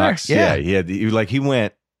Red Sox? Yeah. He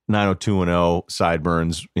went 90210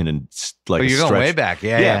 sideburns in a like. But you're going way back,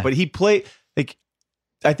 yeah. But he played like.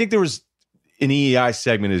 I think there was an EEI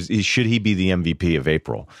segment. Should he be the MVP of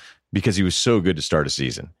April because he was so good to start a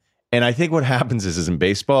season? And I think what happens is in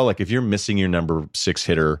baseball, like if you're missing your number 6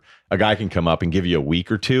 hitter, a guy can come up and give you a week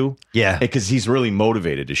or two. Yeah, because he's really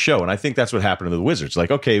motivated to show. And I think that's what happened to the Wizards.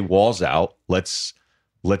 Like, okay, Wall's out. Let's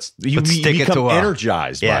stick it to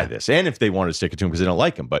energized by this. And if they want to stick it to him because they don't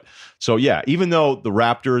like him. But so, yeah, even though the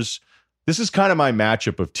Raptors, this is kind of my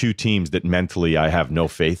matchup of two teams that mentally I have no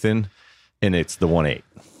faith in, and it's the 1-8.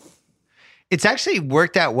 It's actually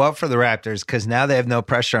worked out well for the Raptors because now they have no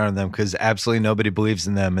pressure on them because absolutely nobody believes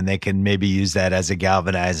in them, and they can maybe use that as a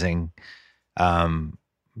galvanizing, I'm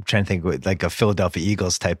trying to think like a Philadelphia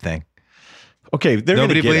Eagles type thing. Okay.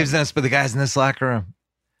 Nobody believes in us but the guys in this locker room.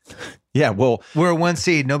 Yeah, well, we're a 1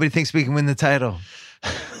 seed. Nobody thinks we can win the title.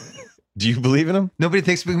 Do you believe in them? Nobody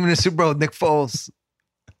thinks we can win a Super Bowl with Nick Foles.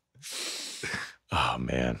 Oh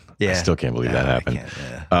man, yeah. I still can't believe that happened.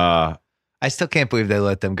 I still can't believe they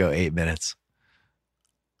let them go 8 minutes.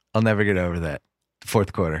 I'll never get over that.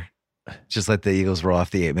 Fourth quarter, just let the Eagles roll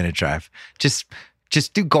off the 8-minute drive. Just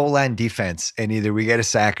do goal line defense, and either we get a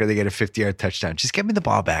sack or they get a 50-yard touchdown. Just give me the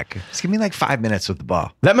ball back. Just give me like 5 minutes with the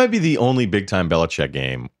ball. That might be the only big time Belichick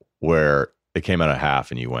game where it came out of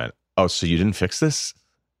half and you went, "Oh, so you didn't fix this?"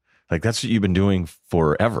 Like that's what you've been doing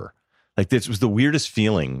forever. Like this was the weirdest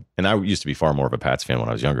feeling. And I used to be far more of a Pats fan when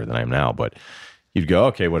I was younger than I am now. But you'd go,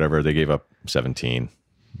 okay, whatever. They gave up 17.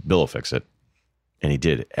 Bill will fix it. And he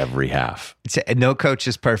did every half. No coach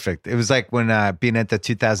is perfect. It was like when being at the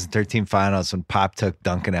 2013 finals when Pop took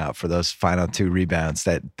Duncan out for those final 2 rebounds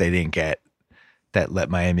that they didn't get that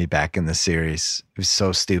let Miami back in the series. It was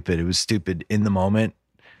so stupid. It was stupid in the moment.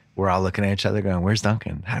 We're all looking at each other going, where's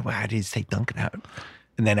Duncan? How did he take Duncan out?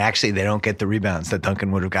 And then actually they don't get the rebounds that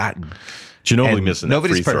Duncan would have gotten. Ginobili missing that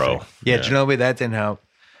free throw. Yeah, Ginobili, that didn't help.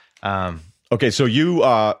 Okay, so you,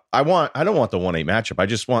 I don't want the 1-8 matchup. I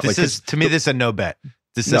just want this is a no bet.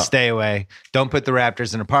 This is a stay away. Don't put the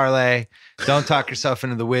Raptors in a parlay. Don't talk yourself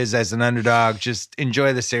into the Wiz as an underdog. Just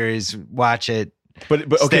enjoy the series, watch it.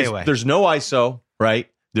 But okay, there's no ISO, right?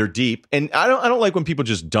 They're deep, and I don't like when people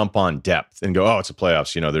just dump on depth and go, "Oh, it's a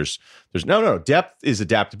playoffs." There's no. Depth is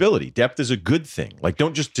adaptability. Depth is a good thing. Like,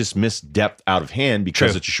 don't just dismiss depth out of hand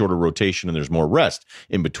because it's a shorter rotation and there's more rest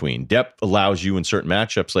in between. Depth allows you in certain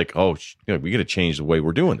matchups, like, we got to change the way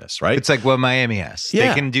we're doing this, right? It's like what Miami has. Yeah.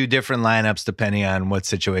 They can do different lineups depending on what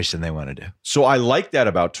situation they want to do. So I like that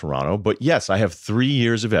about Toronto, but yes, I have 3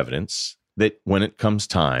 years of evidence that when it comes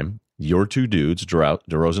time, your two dudes,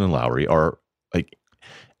 DeRozan and Lowry, are like.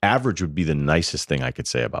 Average would be the nicest thing I could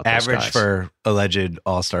say about those average guys. For alleged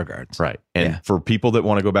all-star guards. Right. And for people that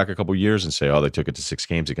want to go back a couple of years and say, oh, they took it to 6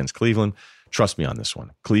 games against Cleveland, trust me on this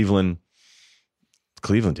one. Cleveland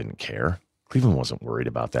didn't care. Cleveland wasn't worried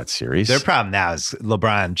about that series. Their problem now is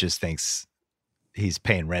LeBron just thinks he's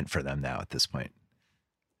paying rent for them now at this point.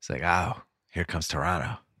 It's like, oh, here comes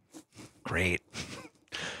Toronto. Great.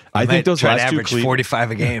 I think those last two average 45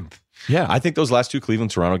 a game. Yeah, I think those last 2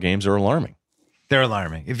 Cleveland-Toronto games are alarming. They're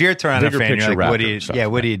alarming. If you're a Toronto fan, you're like,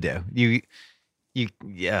 what do you do?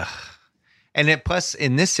 You. And plus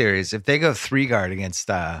in this series, if they go 3-guard against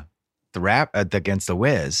against the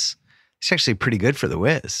Wiz, it's actually pretty good for the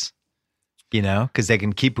Wiz. Because they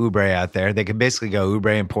can keep Oubre out there. They can basically go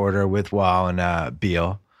Oubre and Porter with Wall and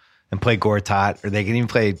Beal, and play Gortat, or they can even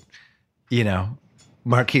play,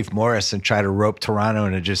 Markieff Morris and try to rope Toronto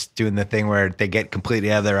into just doing the thing where they get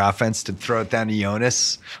completely out of their offense to throw it down to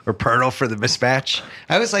Jonas or Pirtle for the mismatch.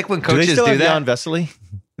 I always like when coaches do that. Jan Vesely?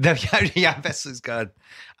 Jan Vesely's gone.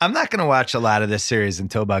 I'm not going to watch a lot of this series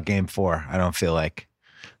until about game 4. I don't feel like.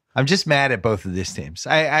 I'm just mad at both of these teams.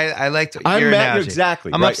 I liked your analogy.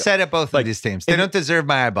 Exactly. I'm upset at both of these teams. They don't deserve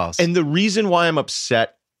my eyeballs. And the reason why I'm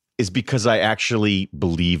upset is because I actually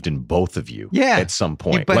believed in both of you at some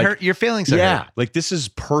point. But your feelings are hurt. Like this is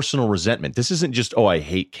personal resentment. This isn't just, I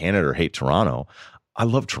hate Canada or hate Toronto. I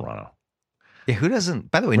love Toronto. Yeah, who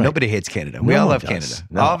doesn't? By the way, nobody hates Canada. We all love Canada.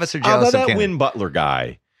 No. All of us are jealous of Canada. That Win Butler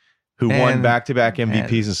guy who won back-to-back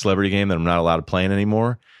MVPs in Celebrity Game that I'm not allowed to play in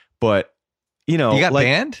anymore. But, you got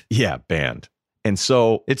banned? Yeah, banned. And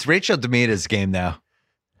so... It's Rachel Demita's game now.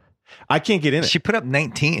 I can't get in it. She put up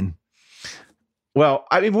 19. Well,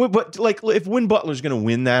 I mean, but if Win Butler's going to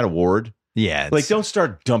win that award, don't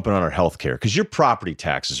start dumping on our health care because your property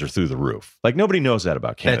taxes are through the roof. Like nobody knows that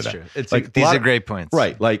about Canada. That's true. It's these are great points,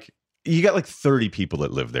 right? Like you got 30 people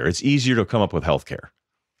that live there. It's easier to come up with health care.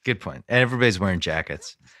 Good point. And everybody's wearing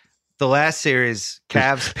jackets. The last series,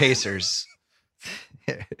 Cavs Pacers.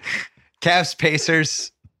 Cavs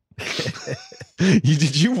Pacers.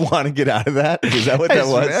 Did you want to get out of that? Is that what that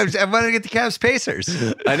was? I wanted to get the Cavs Pacers.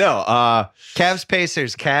 I know. Cavs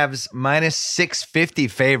Pacers. Cavs minus 650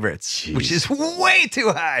 favorites, which is way too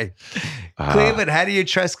high. Cleveland. How do you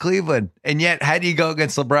trust Cleveland? And yet, how do you go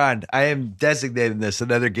against LeBron? I am designating this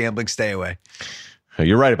another gambling stay away.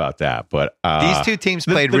 You're right about that, but these two teams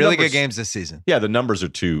played really good games this season. Yeah, the numbers are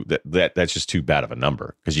too that's just too bad of a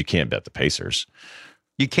number because you can't bet the Pacers.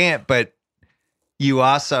 You can't, but you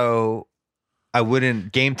also, I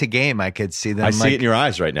wouldn't, game to game, I could see them. I see it in your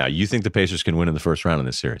eyes right now. You think the Pacers can win in the first round in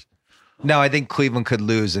this series? No, I think Cleveland could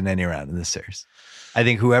lose in any round in this series. I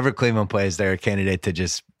think whoever Cleveland plays, they're a candidate to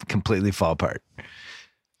just completely fall apart.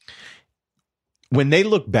 When they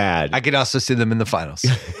look bad, I could also see them in the finals.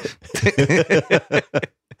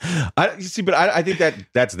 I think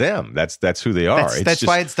that's them. That's who they are. That's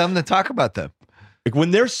why it's dumb to talk about them. Like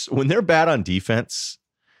when they're bad on defense,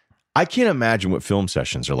 I can't imagine what film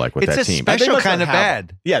sessions are like with that team. It's a special kind of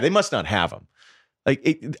bad. Yeah, they must not have them. Like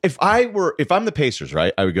if I'm the Pacers,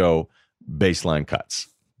 right? I would go baseline cuts.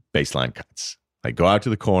 Like go out to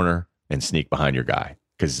the corner and sneak behind your guy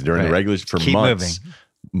because during the regular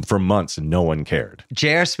for months, no one cared.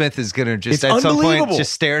 J.R. Smith is going to just at some point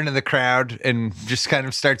just stare into the crowd and just kind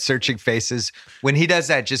of start searching faces. When he does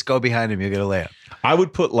that, just go behind him. You'll get a layup. I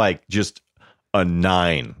would put just a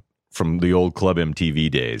 9 from the old Club MTV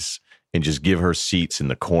days and just give her seats in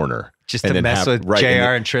the corner. Just to mess with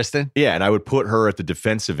JR and Tristan? Yeah, and I would put her at the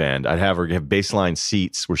defensive end. I'd have her have baseline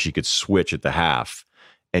seats where she could switch at the half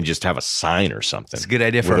and just have a sign or something. It's a good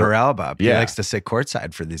idea for Harrell, Bob. He likes to sit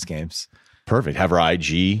courtside for these games. Perfect. Have her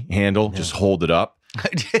IG handle, just hold it up.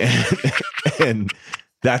 and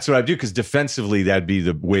that's what I do because defensively, that'd be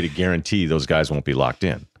the way to guarantee those guys won't be locked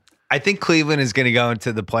in. I think Cleveland is going to go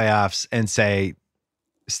into the playoffs and say,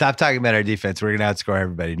 stop talking about our defense. We're going to outscore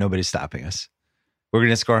everybody. Nobody's stopping us. We're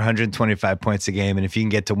going to score 125 points a game. And if you can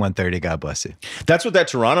get to 130, God bless you. That's what that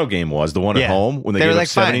Toronto game was, the one at home when they gave up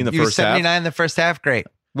 70 in the first half. 79 in the first half. Great.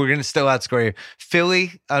 We're going to still outscore you.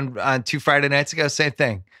 Philly on 2 Friday nights ago, same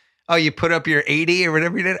thing. Oh, you put up your 80 or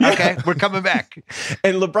whatever you did? Okay, we're coming back.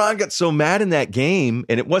 And LeBron got so mad in that game,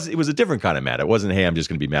 and it was a different kind of mad. It wasn't, hey, I'm just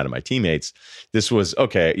going to be mad at my teammates. This was,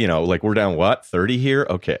 okay, we're down 30 here?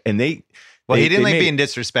 Okay. And he didn't being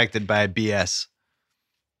disrespected by BS.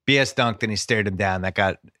 BS dunked and he stared him down. I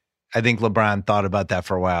think LeBron thought about that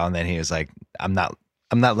for a while, and then he was like, I'm not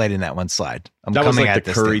letting that one slide. That was like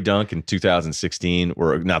the Curry dunk in 2016,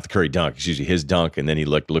 or not the Curry dunk, excuse me, his dunk, and then he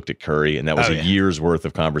looked at Curry, and that was a year's worth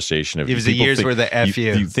of conversation. It was a year's worth of F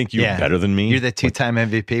you. You think you're better than me? You're the 2-time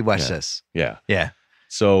MVP? Watch this. Yeah. Yeah.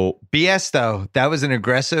 So BS, though, that was an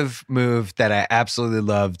aggressive move that I absolutely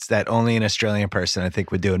loved that only an Australian person, I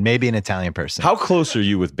think, would do, and maybe an Italian person. How close are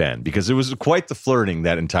you with Ben? Because it was quite the flirting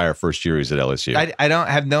that entire first year he was at LSU. I don't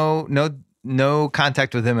have no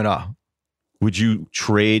contact with him at all. Would you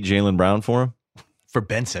trade Jaylen Brown for him? For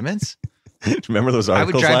Ben Simmons? Do you remember those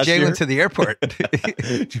articles last year? I would drive Jaylen to the airport.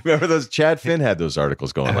 Do you remember those? Chad Finn had those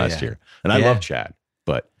articles going last year. And I love Chad,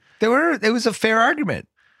 but it was a fair argument.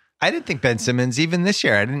 I didn't think Ben Simmons, even this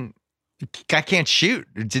year, I can't shoot.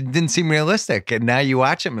 It didn't seem realistic. And now you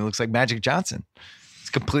watch him, it looks like Magic Johnson. It's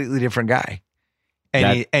a completely different guy.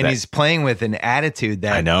 And he's playing with an attitude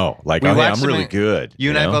that I know. Like, I'm really good.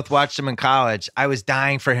 You and I both watched him in college. I was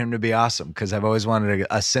dying for him to be awesome because I've always wanted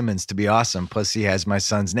a Simmons to be awesome. Plus, he has my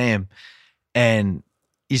son's name. And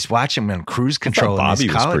used to watch him on cruise control in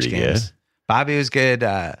his college games. Good. Bobby was good.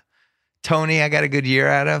 Tony, I got a good year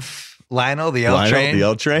out of. Lionel, the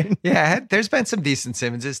L Train. Yeah, there's been some decent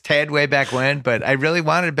Simmonses. Ted way back when, but I really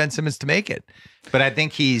wanted Ben Simmons to make it. But I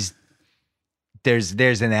think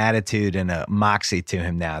there's an attitude and a moxie to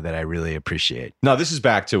him now that I really appreciate. No, this is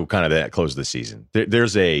back to kind of that close of the season.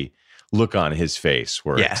 There's a look on his face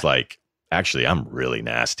where it's like, actually, I'm really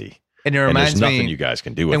nasty. And it reminds there's me, nothing you guys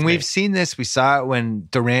can do with and me. we've seen this. We saw it when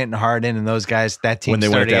Durant and Harden and those guys, that team, when they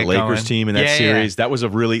went at that Lakers going. team in that series, that was a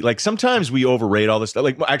really, like, sometimes we overrate all this stuff.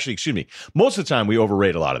 Like, actually, excuse me, most of the time we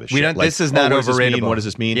overrate a lot of this shit. This is not overrated. What does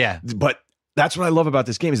this mean? Yeah. But that's what I love about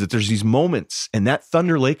this game is that there's these moments, and that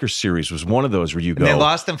Thunder Lakers series was one of those where you go, and they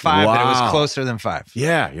lost in 5, but it was closer than 5.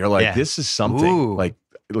 Yeah. You're like, this is something. Ooh. Like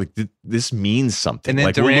this means something. And then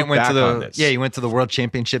like, Durant went to he went to the World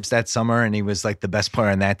Championships that summer, and he was like the best player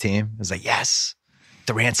on that team. It was like, yes,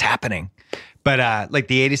 Durant's happening. But like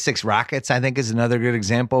the 86 Rockets, I think, is another good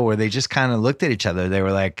example where they just kind of looked at each other. They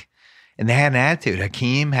were like, and they had an attitude.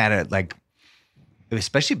 Hakeem had a, like,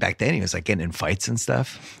 especially back then, he was like getting in fights and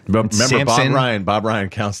stuff. But remember Samson, Bob Ryan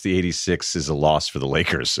counts the 86 as a loss for the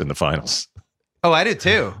Lakers in the finals. Oh, I did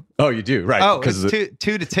too. Oh, you do? Right. Oh, it's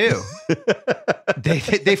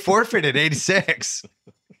 2-2. They forfeited 86.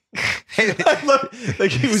 I love, like,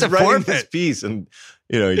 he was writing this piece, and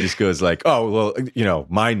he just goes like, "Oh, well,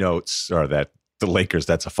 my notes are that the Lakers,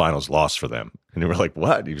 that's a finals loss for them." And we were like,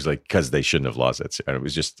 "What?" He was like, "Because they shouldn't have lost that series." And it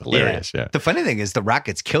was just hilarious. Yeah. The funny thing is, the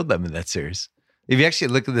Rockets killed them in that series. If you actually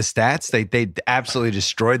look at the stats, they absolutely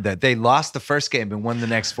destroyed that. They lost the first game and won the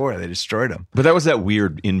next 4. They destroyed them. But that was that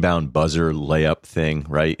weird inbound buzzer layup thing,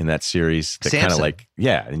 right? In that series, that kind of like,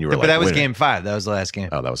 and you were like, but that was game 5. That was the last game.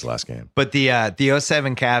 Oh, that was the last game. But the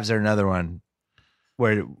 07 Cavs are another one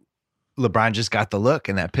where LeBron just got the look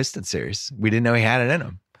in that Pistons series. We didn't know he had it in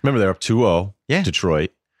him. Remember, they're up 2-0, Detroit,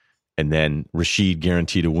 and then Rashid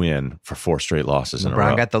guaranteed a win for 4 straight losses in a row.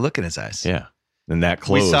 LeBron got the look in his eyes. Yeah. And that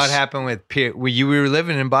close. We saw it happen with Pierre. We were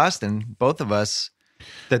living in Boston, both of us.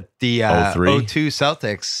 The 02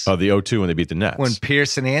 Celtics. Oh, the 02 when they beat the Nets. When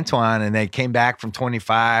Pierce and Antoine, and they came back from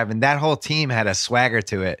 25, and that whole team had a swagger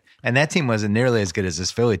to it. And that team wasn't nearly as good as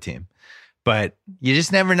this Philly team. But you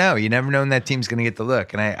just never know. You never know when that team's going to get the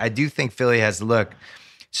look. And I do think Philly has the look.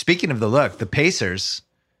 Speaking of the look, the Pacers,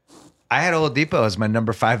 I had Oladipo as my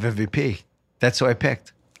number 5 MVP. That's who I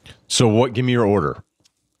picked. So give me your order.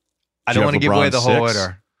 I don't want to give away the whole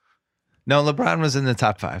order. No, LeBron was in the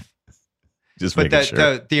top 5. Just making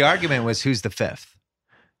sure. The argument was who's the 5th.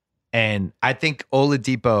 And I think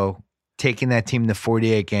Oladipo taking that team to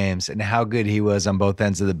 48 games and how good he was on both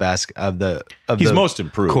ends of the basket he's most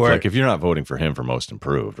improved. Court. Like, if you're not voting for him for most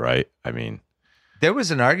improved, right? I mean, there was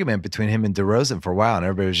an argument between him and DeRozan for a while, and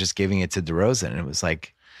everybody was just giving it to DeRozan. And it was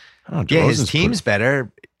like, his team's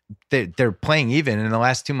better. They're playing even. In the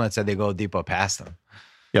last 2 months, I think Oladipo passed them.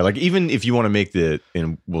 Yeah, like, even if you want to make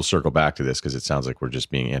and we'll circle back to this because it sounds like we're just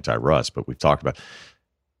being anti-Russ, but we've talked about,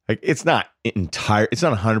 like, it's not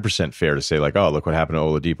 100% fair to say, like, oh, look what happened to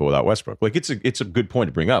Oladipo without Westbrook. Like, it's a good point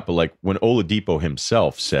to bring up, but like when Oladipo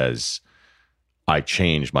himself says, I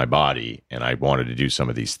changed my body and I wanted to do some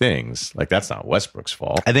of these things, like, that's not Westbrook's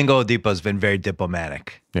fault. I think Oladipo's been very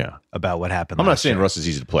diplomatic about what happened. I'm not saying Russ is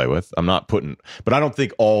easy to play with. I'm not but I don't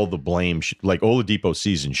think all the blame, like, Oladipo's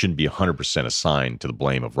season shouldn't be 100% assigned to the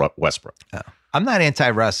blame of Westbrook. Oh. I'm not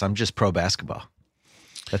anti-Russ. I'm just pro-basketball.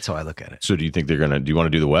 That's how I look at it. So do you think do you want to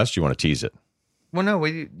do the West? Do you want to tease it? Well, no.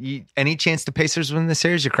 Any chance the Pacers win the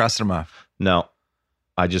series, you're crossing them off? No.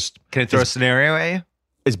 Can I throw a scenario at you?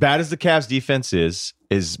 As bad as the Cavs defense is,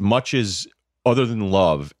 as much as, other than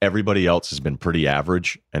Love, everybody else has been pretty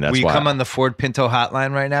average. And that's why. Will you come on the Ford Pinto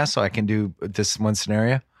hotline right now so I can do this one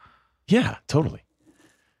scenario? Yeah, totally.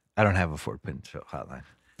 I don't have a Ford Pinto hotline.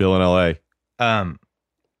 Bill in LA.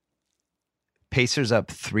 Pacers up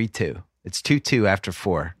 3-2. It's 2-2 after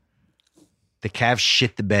 4. The Cavs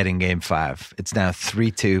shit the bed in game 5. It's now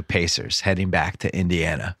 3-2 Pacers heading back to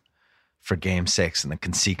Indiana for game 6 in the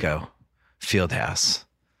Conseco Fieldhouse.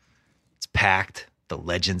 It's packed. The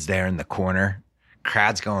legend's there in the corner.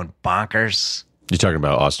 Crowd's going bonkers. You talking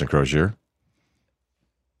about Austin Crozier?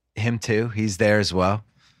 Him too. He's there as well.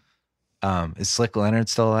 Is Slick Leonard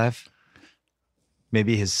still alive?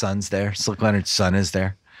 Maybe his son's there. Slick Leonard's son is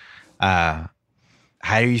there. How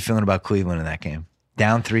are you feeling about Cleveland in that game?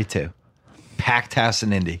 Down 3-2. Packed house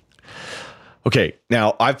in Indy. Okay,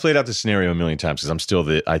 now I've played out this scenario a million times because I'm still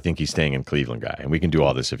I think he's staying in Cleveland guy, and we can do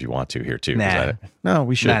all this if you want to here too. No,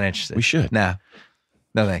 we should. Not interested. We should. No,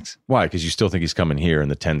 thanks. Why? Because you still think he's coming here,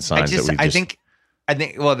 and the 10 signs that we just. I think I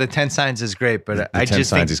think, well, the 10 signs is great, but I 10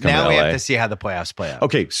 just think signs is coming now to we LA. have to see how the playoffs play out.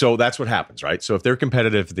 Okay, so that's what happens, right? So if they're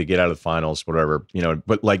competitive, they get out of the finals, whatever,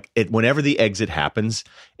 but like whenever the exit happens,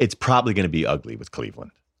 it's probably going to be ugly with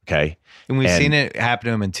Cleveland, okay? And we've seen it happen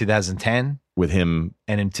to him in 2010. With him.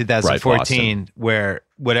 And in 2014, where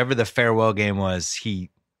whatever the farewell game was,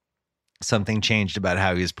 something changed about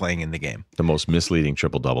how he was playing in the game. The most misleading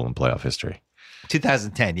triple-double in playoff history.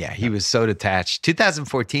 2010, yeah, he was so detached.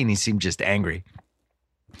 2014, he seemed just angry.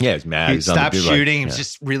 Yeah, he's mad. He stopped shooting. He was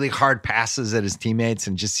just really hard passes at his teammates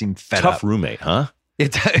and just seemed fed up. Tough roommate, huh?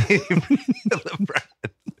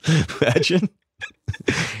 Imagine.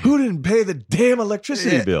 Who didn't pay the damn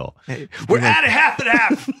electricity bill? We're out of half and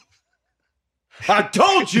half. I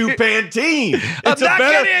told you, Pantene.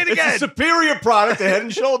 It's a superior product to Head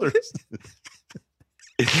and Shoulders.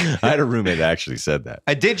 I had a roommate that actually said that.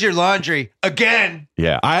 I did your laundry again.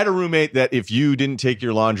 Yeah. I had a roommate that if you didn't take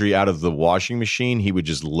your laundry out of the washing machine, he would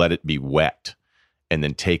just let it be wet and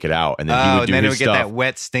then take it out. And then he would do his stuff. Get that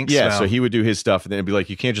wet stink smell. Yeah, so he would do his stuff and then it'd be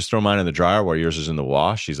like, you can't just throw mine in the dryer while yours is in the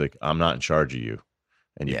wash. He's like, I'm not in charge of you.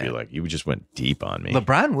 And you'd be like, you just went deep on me.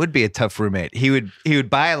 LeBron would be a tough roommate. He would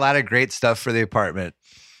buy a lot of great stuff for the apartment.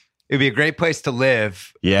 It'd be a great place to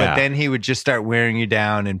live. Yeah. But then he would just start wearing you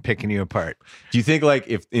down and picking you apart. Do you think like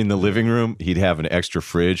if in the living room, he'd have an extra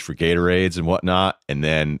fridge for Gatorades and whatnot? And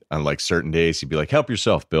then on like certain days, he'd be like, help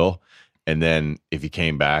yourself, Bill. And then if he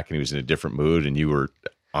came back and he was in a different mood and you were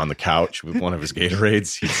on the couch with one of his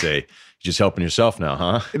Gatorades, he'd say, you're just helping yourself now,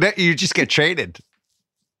 huh? You just get traded.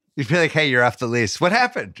 You'd be like, hey, you're off the lease. What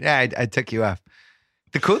happened? Yeah, I took you off.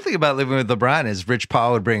 The cool thing about living with LeBron is Rich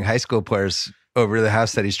Paul would bring high school players over to the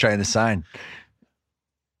house that he's trying to sign.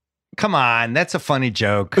 Come on, that's a funny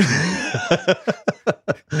joke.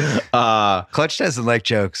 Clutch doesn't like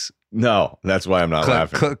jokes. No, that's why I'm not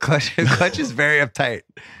laughing. Clutch is very uptight.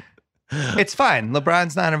 It's fine.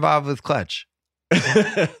 LeBron's not involved with Clutch.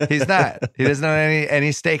 He's not. He doesn't have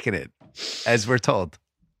any stake in it, as we're told.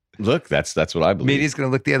 Look, that's what I believe. Media's going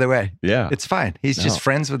to look the other way. Yeah. It's fine. He's just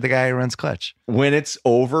friends with the guy who runs Clutch. When it's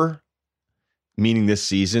over, meaning this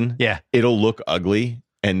season, it'll look ugly.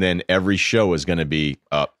 And then every show is going to be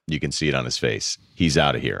up. You can see it on his face. He's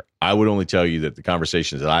out of here. I would only tell you that the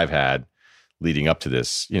conversations that I've had leading up to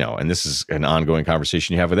this, and this is an ongoing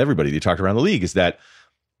conversation you have with everybody that you talk around the league, is that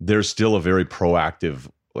there's still a very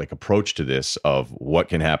proactive approach to this of what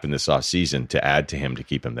can happen this offseason to add to him to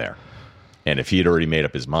keep him there. And if he had already made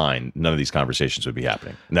up his mind, none of these conversations would be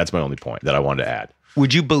happening. And that's my only point that I wanted to add.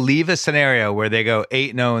 Would you believe a scenario where they go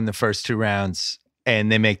 8-0 in the first two rounds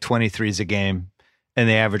and they make 23s a game and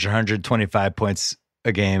they average 125 points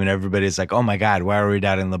a game and everybody's like, oh my God, why are we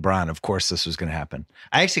doubting LeBron? Of course this was going to happen.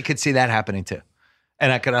 I actually could see that happening too.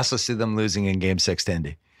 And I could also see them losing in game 6 to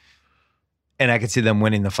Indy. And I could see them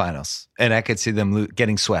winning the finals. And I could see them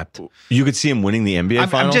getting swept. You could see him winning the NBA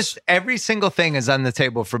finals? Every single thing is on the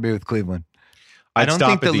table for me with Cleveland. I don't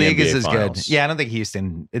think the league is as good. Yeah, I don't think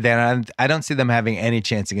Houston. I don't see them having any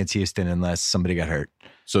chance against Houston unless somebody got hurt.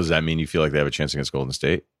 So does that mean you feel like they have a chance against Golden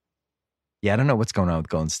State? Yeah, I don't know what's going on with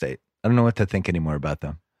Golden State. I don't know what to think anymore about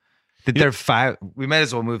them. They're 5. We might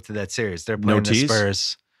as well move to that series. They're playing the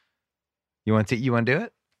Spurs. You want to do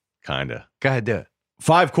it? Kinda. Go ahead, do it.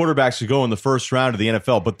 5 quarterbacks to go in the first round of the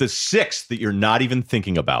NFL, but the 6th that you're not even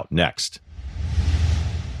thinking about next.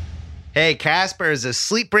 Hey, Casper is a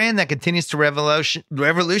sleep brand that continues to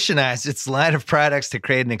revolutionize its line of products to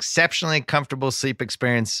create an exceptionally comfortable sleep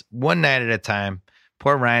experience one night at a time.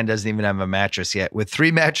 Poor Ryan doesn't even have a mattress yet. With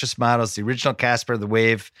 3 mattress models, the original Casper, the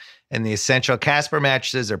Wave, and the Essential, Casper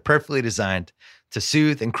mattresses are perfectly designed to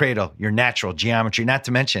soothe and cradle your natural geometry. Not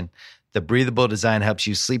to mention, the breathable design helps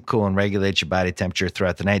you sleep cool and regulate your body temperature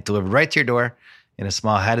throughout the night, delivered right to your door in a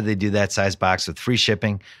small, how do they do that size box with free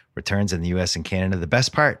shipping, returns in the U.S. and Canada. The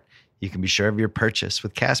best part, you can be sure of your purchase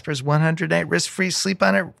with Casper's 100-night risk-free sleep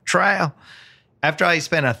on it trial. After all, you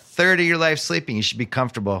spend a third of your life sleeping, you should be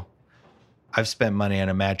comfortable. I've spent money on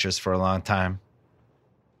a mattress for a long time.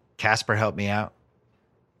 Casper helped me out.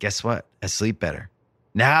 Guess what? I sleep better.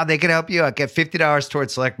 Now they can help you out. Get $50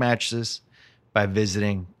 towards select mattresses by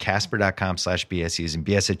visiting Casper.com/BS using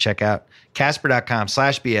BS at checkout.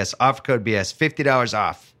 Casper.com/BS. Offer code BS. $50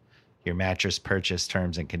 off your mattress purchase.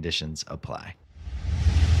 Terms and conditions apply.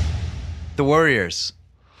 The Warriors.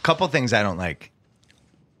 Couple things I don't like.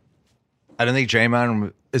 I don't think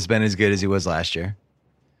Draymond has been as good as he was last year.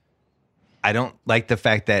 I don't like the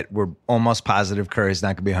fact that we're almost positive Curry's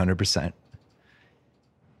not going to be 100%.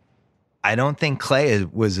 I don't think Clay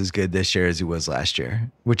was as good this year as he was last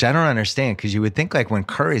year, which I don't understand because you would think like when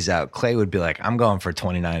Curry's out, Clay would be like, I'm going for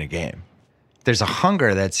 29 a game. there's a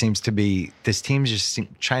hunger that seems to be, this team's just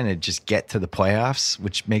trying to just get to the playoffs,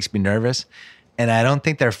 which makes me nervous. And I don't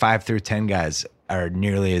think their 5 through 10 guys are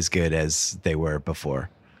nearly as good as they were before.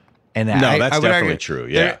 And no, that's definitely true.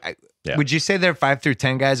 Yeah. Would you say their 5 through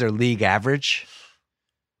 10 guys are league average?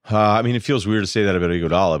 I mean, it feels weird to say that about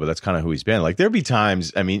Iguodala, but that's kind of who he's been. Like, there'd be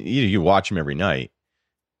times, I mean, you watch him every night,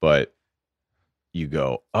 but you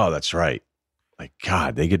go, oh, that's right. Like,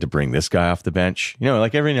 God, they get to bring this guy off the bench. You know,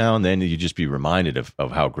 like every now and then you just be reminded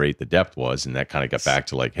of how great the depth was. And that kind of got back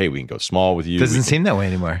to like, hey, we can go small with you. Doesn't seem that way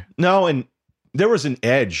anymore. No, and there was an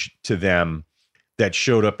edge to them that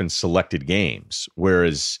showed up in selected games.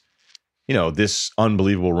 Whereas, you know, this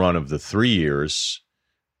unbelievable run of the 3 years,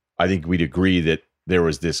 I think we'd agree that there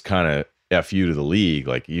was this kind of FU to the league.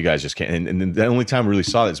 Like, you guys just can't. And the only time we really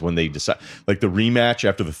saw that is when they decide, like the rematch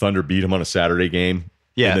after the Thunder beat them on a Saturday game.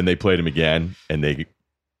 Yeah. And then they played him again, and they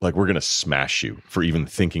like, we're going to smash you for even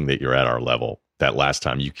thinking that you're at our level. That last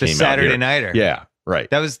time you came out here. The Saturday nighter. Yeah, right.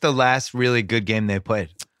 That was the last really good game they played.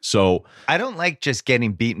 So I don't like just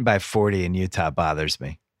getting beaten by 40 in Utah bothers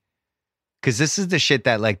me. Because this is the shit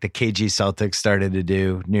that like the KG Celtics started to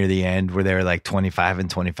do near the end, where they were like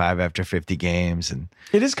 25-25 after 50 games. And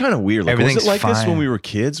it is kind of weird. Like, was it like this when we were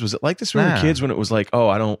kids? Was it like this when we were kids, when it was like,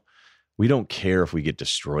 oh, we don't care if we get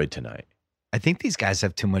destroyed tonight? I think these guys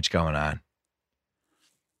have too much going on.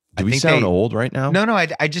 Do we sound old right now? No.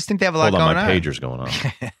 I just think they have a lot going on. Hold on, my pager's going on.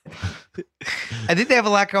 I think they have a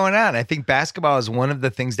lot going on. I think basketball is one of the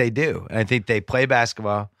things they do. I think they play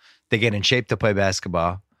basketball. They get in shape to play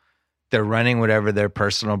basketball. They're running whatever their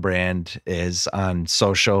personal brand is on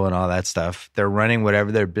social and all that stuff. They're running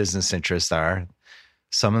whatever their business interests are.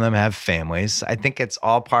 Some of them have families. I think it's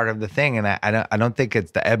all part of the thing. And I don't think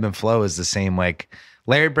it's the ebb and flow is the same. Like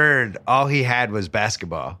Larry Bird, all he had was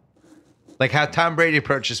basketball. Like how Tom Brady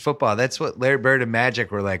approaches football. That's what Larry Bird and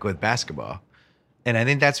Magic were like with basketball. And I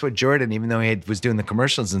think that's what Jordan, even though he was doing the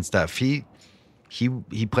commercials and stuff, he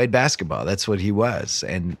played basketball. That's what he was.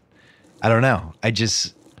 And I don't know. It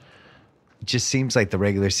just seems like the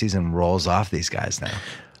regular season rolls off these guys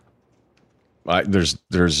now.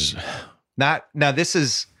 There's not now. This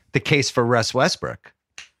is the case for Russ Westbrook.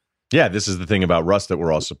 Yeah, this is the thing about Russ that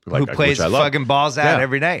we're also like, who plays fucking balls out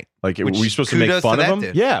every night. Like, were we supposed to make fun of him?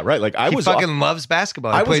 Dude. Yeah, right. Like he fucking loves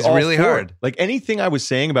basketball. He plays really hard. Like anything I was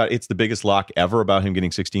saying about it's the biggest lock ever about him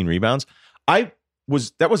getting 16 rebounds, that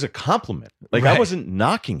was a compliment. Like I wasn't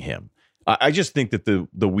knocking him. I just think that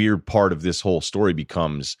the weird part of this whole story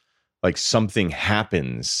becomes like something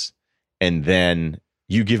happens and then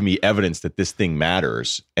you give me evidence that this thing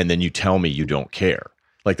matters and then you tell me you don't care.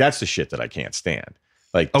 Like that's the shit that I can't stand.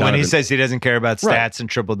 Like when he says he doesn't care about stats and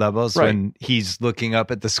triple doubles, when he's looking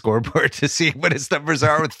up at the scoreboard to see what his numbers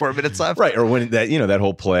are with 4 minutes left, right? Or when that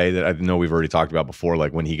whole play that I know we've already talked about before,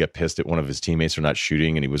 like when he got pissed at one of his teammates for not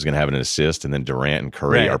shooting and he was going to have an assist, and then Durant and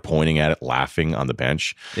Curry are pointing at it, laughing on the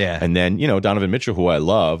bench, and then Donovan Mitchell, who I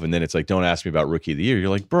love, and then it's like, don't ask me about Rookie of the Year. You're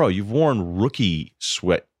like, bro, you've worn rookie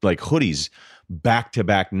sweat like hoodies back to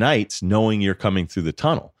back nights, knowing you're coming through the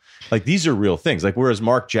tunnel. Like these are real things. Like whereas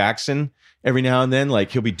Mark Jackson, every now and then, like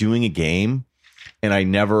he'll be doing a game and I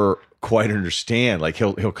never quite understand. Like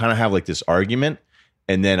he'll kind of have like this argument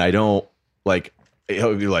and then I don't like,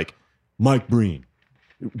 he'll be like, Mike Breen,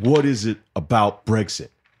 what is it about Brexit?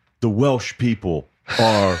 The Welsh people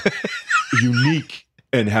are unique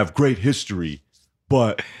and have great history,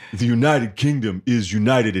 but the United Kingdom is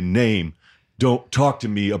united in name. Don't talk to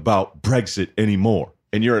me about Brexit anymore.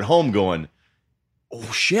 And you're at home going,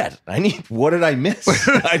 oh shit! What did I miss?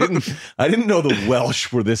 I didn't know the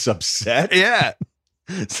Welsh were this upset. Yeah.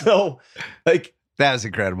 So, like, that was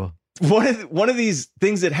incredible. One of these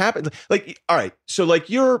things that happened. Like, all right, so like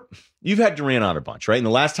you've had Durant on a bunch, right? And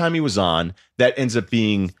the last time he was on, that ends up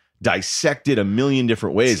being dissected a million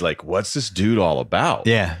different ways. Like, what's this dude all about?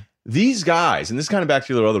 Yeah. These guys, and this kind of back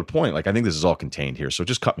to your other point. Like, I think this is all contained here. So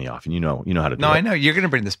just cut me off, and you know how to do it. No, I know you're going to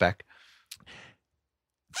bring this back.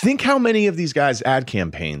 Think how many of these guys' ad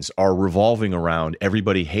campaigns are revolving around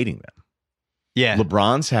everybody hating them. Yeah.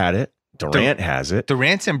 LeBron's had it. Durant has it.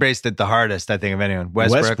 Durant's embraced it the hardest, I think, of anyone.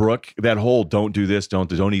 Westbrook, that whole don't do this, don't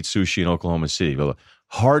eat sushi in Oklahoma City.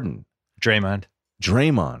 Harden. Draymond.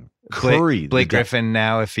 Curry. Blake Griffin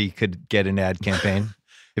now, if he could get an ad campaign,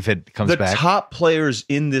 if it comes back. The top players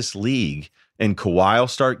in this league, and Kawhi will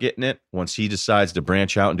start getting it once he decides to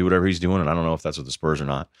branch out and do whatever he's doing. And I don't know if that's with the Spurs or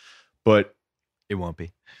not. But it won't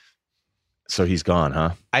be. So he's gone,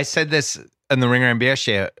 huh? I said this in the Ringer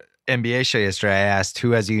NBA show yesterday. I asked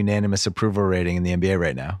who has a unanimous approval rating in the NBA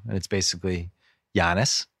right now, and it's basically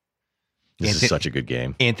Giannis. This is such a good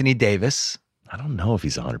game. Anthony Davis. I don't know if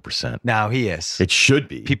he's 100%. No, he is. It should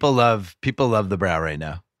be. People love the Brow right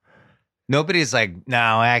now. Nobody's like,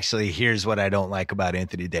 no, actually, here's what I don't like about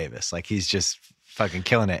Anthony Davis. Like, he's just fucking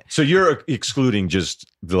killing it. So you're excluding just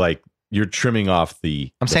you're trimming off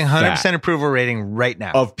I'm saying 100% approval rating right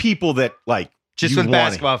now of people that like just with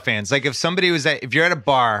basketball fans. Like, if you're at a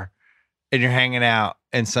bar and you're hanging out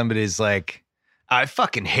and somebody's like, I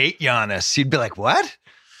fucking hate Giannis, you'd be like, what?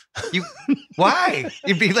 Why?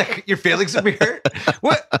 You'd be like, your feelings would be hurt.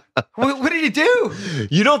 What did he do?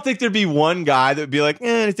 You don't think there'd be one guy that would be like,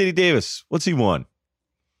 Anthony Davis, what's he won?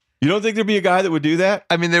 You don't think there'd be a guy that would do that?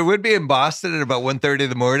 I mean, there would be in Boston at about 1:30 in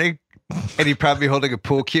the morning, and he'd probably be holding a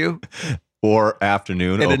pool cue or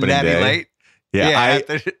afternoon and opening a natty day. light. Yeah,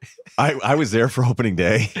 I was there for opening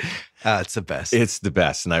day. It's the best. It's the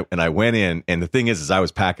best. And I went in, and the thing is I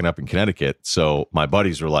was packing up in Connecticut, so my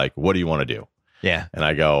buddies were like, "What do you want to do?" Yeah. And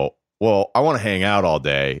I go, well, I want to hang out all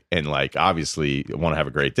day and like obviously want to have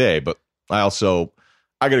a great day, but I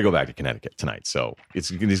got to go back to Connecticut tonight. So it's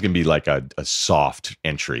going to be like a soft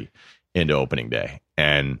entry into opening day.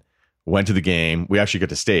 And went to the game. We actually got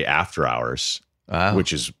to stay after hours,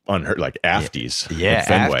 which is unheard, like afties. Yeah,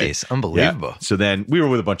 afties. Unbelievable. Yeah. So then we were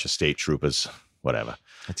with a bunch of state troopers, whatever.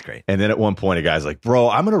 That's great. And then at one point a guy's like, bro,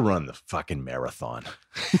 I'm going to run the fucking marathon.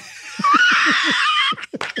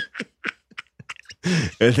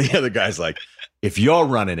 And the other guy's like, if you're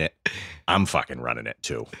running it, I'm fucking running it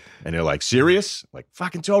too. And they're like, serious? Like,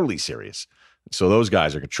 fucking totally serious. So those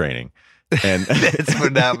guys are training. And it's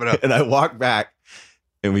phenomenal. And I walk back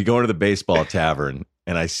and we go into the baseball tavern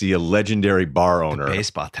and I see a legendary bar owner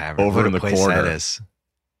baseball tavern over in the corner that is.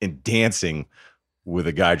 And dancing with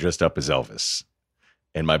a guy dressed up as Elvis.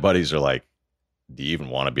 And my buddies are like, do you even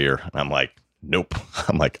want a beer? And I'm like, nope.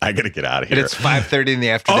 I'm like, I got to get out of here. And it's 5:30 in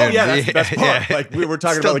the afternoon. Oh, yeah, that's the best part. Yeah. Like, we were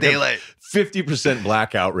talking Still about like daylight. a 50%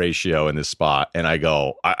 blackout ratio in this spot. And I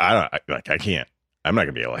go, I can't. I'm not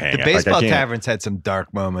going to be able to hang out. The baseball taverns had some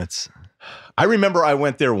dark moments. I remember I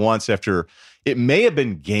went there once after, it may have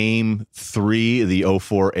been game 3 of the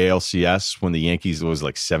 04 ALCS when the Yankees was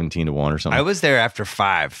like 17-1 or something. I was there after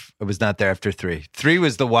 5. I was not there after 3. 3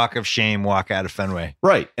 was the walk of shame, walk out of Fenway.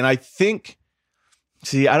 Right. And I think,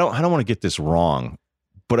 see, I don't want to get this wrong,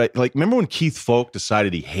 but remember when Keith Folk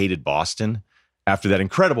decided he hated Boston after that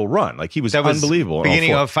incredible run? Like, he was unbelievable.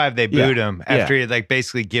 Beginning of 05, they booed him after he had like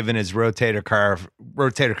basically given his rotator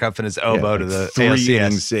cuff and his elbow to the 3 ALCS.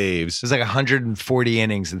 inning saves. It was like 140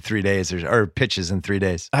 innings in 3 days or pitches in 3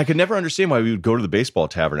 days. I could never understand why we would go to the baseball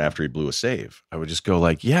tavern after he blew a save. I would just go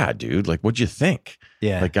like, yeah, dude, like, what'd you think?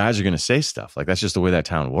 Yeah. Like, guys are going to say stuff. Like, that's just the way that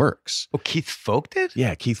town works. Oh, Keith Folk did?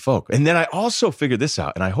 Yeah, Keith Folk. And then I also figured this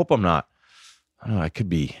out, and I hope I'm not, I don't know, I could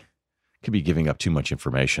be giving up too much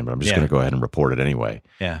information, but I'm just going to go ahead and report it anyway.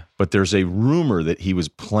 Yeah. But there's a rumor that he was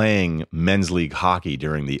playing men's league hockey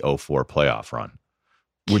during the 04 playoff run,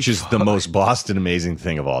 which is the most Boston amazing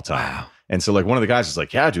thing of all time. Wow. And so like one of the guys is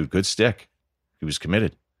like, yeah, dude, good stick. He was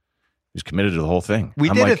committed. He was committed to the whole thing. We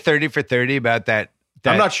did a 30 for 30 about that.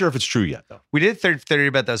 I'm not sure if it's true yet, though. We did 30 for 30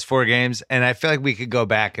 about those 4 games, and I feel like we could go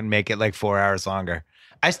back and make it like 4 hours longer.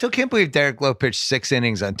 I still can't believe Derek Lowe pitched 6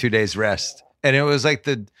 innings on 2 days rest. And it was like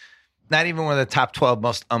not even one of the top 12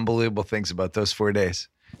 most unbelievable things about those 4 days.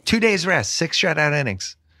 2 days rest, 6 shutout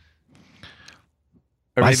innings.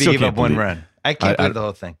 Or maybe he gave up 1 run. I can't believe the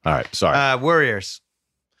whole thing. All right, sorry. Warriors.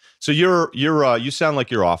 So you sound like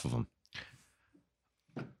you're off of them.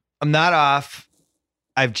 I'm not off.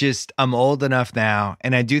 I'm old enough now,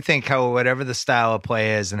 and I do think whatever the style of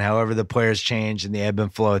play is and however the players change and the ebb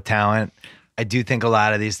and flow of talent, I do think a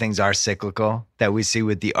lot of these things are cyclical that we see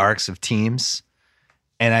with the arcs of teams.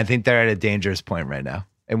 And I think they're at a dangerous point right now.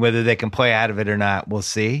 And whether they can play out of it or not, we'll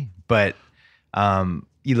see. But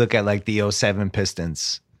you look at like the 07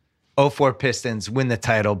 Pistons, 04 Pistons win the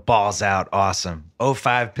title, balls out, awesome.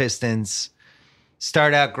 05 Pistons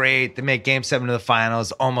start out great. They make game 7 of the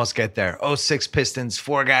finals, almost get there. 06 Pistons,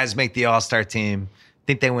 4 guys make the all-star team. I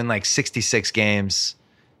think they win like 66 games,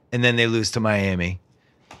 and then they lose to Miami.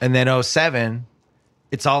 And then 07,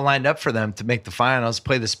 it's all lined up for them to make the finals,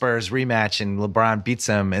 play the Spurs rematch, and LeBron beats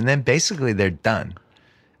them. And then basically they're done.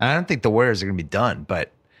 I don't think the Warriors are going to be done,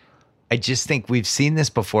 but I just think we've seen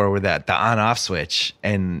this before with the on-off switch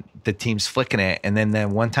and the team's flicking it. And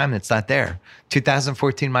then one time it's not there.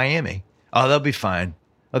 2014 Miami. Oh, they'll be fine.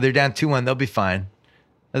 Oh, they're down 2-1. They'll be fine.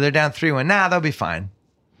 Oh, they're down 3-1. Nah, they'll be fine.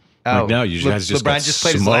 Oh, like now you guys just LeBron just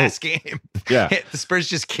played his last game. Yeah. The Spurs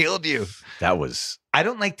just killed you. I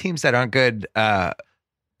don't like teams that aren't good, that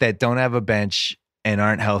don't have a bench and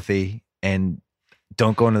aren't healthy. And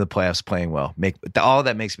don't go into the playoffs playing well. All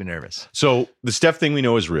that makes me nervous. So the Steph thing we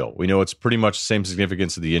know is real. We know it's pretty much the same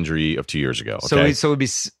significance of the injury of 2 years ago. Okay? So it would be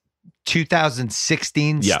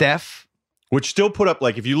 2016 Steph. Which still put up,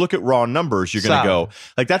 like, if you look at raw numbers, you're going to go,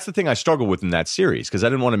 like, that's the thing I struggled with in that series, because I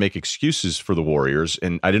didn't want to make excuses for the Warriors,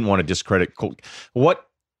 and I didn't want to discredit what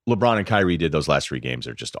LeBron and Kyrie did those last 3 games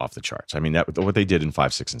are just off the charts. I mean, what they did in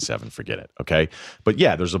 5, 6, and 7, forget it, okay? But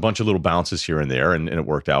yeah, there's a bunch of little bounces here and there, and it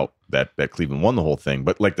worked out that Cleveland won the whole thing.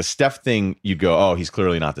 But like the Steph thing, you'd go, oh, he's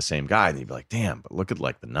clearly not the same guy. And you'd be like, damn, but look at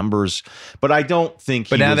like the numbers. But I don't think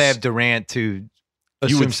But now they have Durant to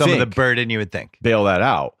assume some of the burden, you would think. Bail that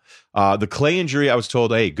out. The Clay injury, I was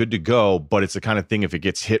told, hey, good to go, but it's the kind of thing, if it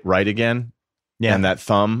gets hit right again, and that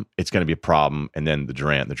thumb, it's going to be a problem. And then the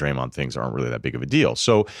Durant and the Draymond things aren't really that big of a deal.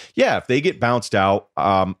 So, yeah, if they get bounced out,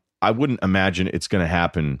 I wouldn't imagine it's going to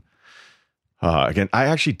happen again. I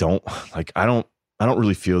actually don't I don't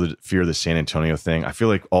really fear the San Antonio thing. I feel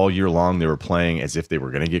like all year long they were playing as if they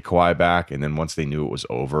were going to get Kawhi back, and then once they knew it was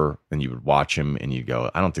over, then you would watch him and you go,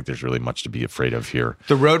 I don't think there's really much to be afraid of here.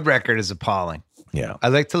 The road record is appalling. Yeah. I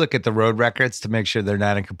like to look at the road records to make sure they're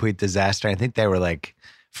not a complete disaster. I think they were like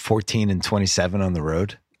 14-27 on the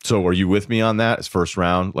road. So are you with me on that? As first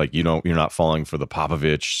round, like you're not falling for the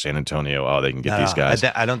Popovich, San Antonio. Oh, they can get these guys.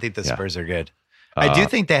 I don't think the Spurs are good. I do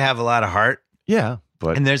think they have a lot of heart. Yeah,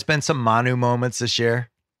 and there's been some Manu moments this year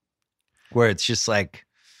where it's just like,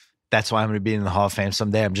 that's why I'm going to be in the Hall of Fame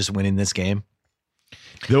someday. I'm just winning this game.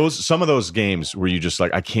 Some of those games where you just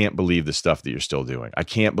like, I can't believe the stuff that you're still doing. I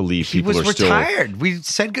can't believe people are still retired. We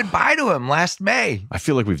said goodbye to him last May. I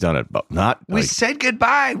feel like we've done it, but not. We said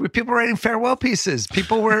goodbye. People were writing farewell pieces.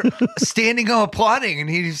 People were standing and applauding, and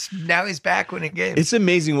he's back winning games. It's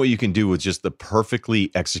amazing what you can do with just the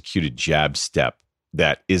perfectly executed jab step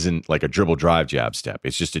that isn't like a dribble drive jab step.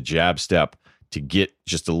 It's just a jab step to get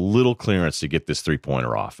just a little clearance to get this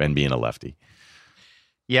 3-pointer off and being a lefty.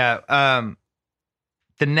 Yeah.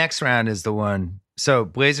 The next round is the one. So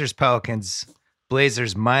Blazers, Pelicans,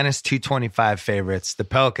 Blazers minus 225 favorites. The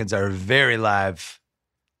Pelicans are very live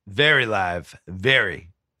underdog.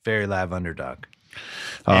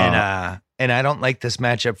 And I don't like this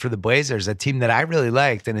matchup for the Blazers, a team that I really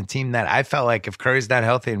liked and a team that I felt like if Curry's not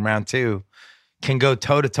healthy in round 2 can go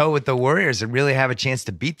toe to toe with the Warriors and really have a chance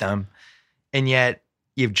to beat them. And yet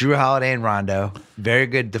you have Drew Holiday and Rondo, very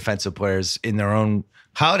good defensive players in their own.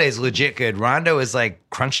 Holiday's legit good. Rondo is like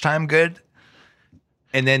crunch time good.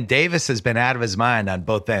 And then Davis has been out of his mind on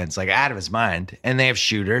both ends, like out of his mind. And they have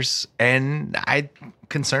shooters. And I'm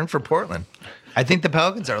concerned for Portland. I think the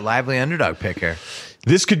Pelicans are a lively underdog pick here.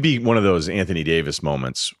 This could be one of those Anthony Davis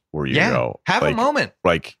moments where you go. Have a moment.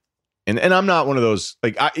 Like, and I'm not one of those,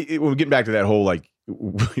 like, when we get back to that whole, like,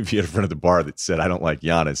 if you had a friend at the bar that said, I don't like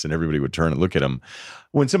Giannis, and everybody would turn and look at him.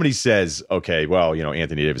 When somebody says, okay, well,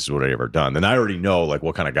 Anthony Davis is what I've ever done, then I already know like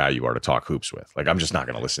what kind of guy you are to talk hoops with. Like, I'm just not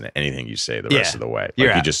going to listen to anything you say the rest of the way.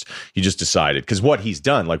 Like, you just decided, because what he's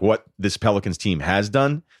done, like what this Pelicans team has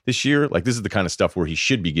done this year, like this is the kind of stuff where he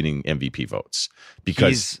should be getting MVP votes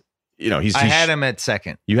because I had him at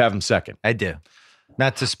second. You have him second. I do.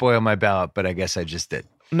 Not to spoil my ballot, but I guess I just did.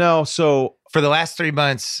 No, so for the last 3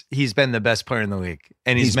 months, he's been the best player in the league,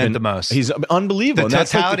 and he's meant the most. He's unbelievable. The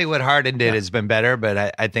totality, what Harden did has been better,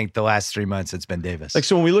 but I think the last 3 months it's been Davis. Like,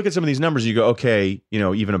 so when we look at some of these numbers, you go, okay,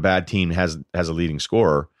 even a bad team has a leading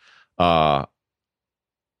scorer. Well,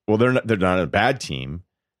 they're not a bad team,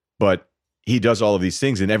 but he does all of these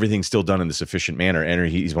things, and everything's still done in the sufficient manner. And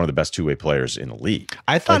he's one of the best two-way players in the league.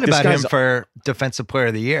 I thought about him for Defensive Player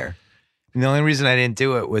of the Year. And the only reason I didn't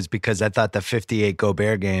do it was because I thought the 58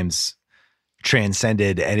 Gobert games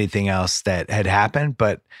transcended anything else that had happened.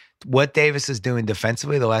 But what Davis is doing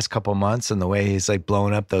defensively the last couple of months and the way he's like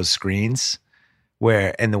blowing up those screens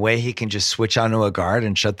and the way he can just switch onto a guard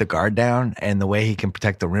and shut the guard down and the way he can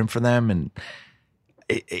protect the rim for them. And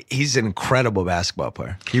he's an incredible basketball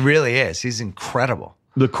player. He really is. He's incredible.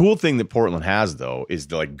 The cool thing that Portland has, though, is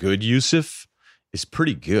like good Yusuf is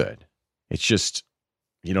pretty good. It's just,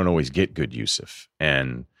 you don't always get good Yusuf,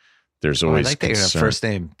 and there's always I like they have a first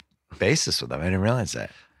name basis with them. I didn't realize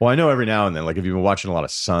that. Well, I know every now and then, like if you've been watching a lot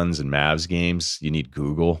of Suns and Mavs games, you need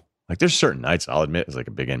Google. Like there's certain nights I'll admit as like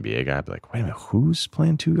a big NBA guy, I'd be like, wait a minute, who's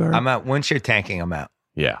playing two guard? I'm out. Once you're tanking, I'm out.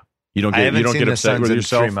 Yeah, you don't get upset with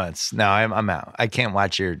yourself. 3 months. No, I'm out. I can't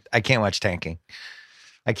watch tanking.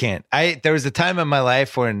 I can't. There was a time in my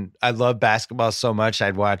life when I loved basketball so much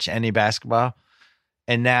I'd watch any basketball.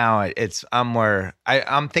 And now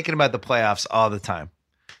I'm thinking about the playoffs all the time.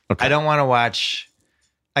 Okay. I don't want to watch.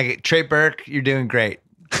 Trey Burke, you're doing great.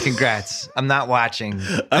 Congrats. I'm not watching.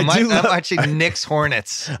 I'm watching Knicks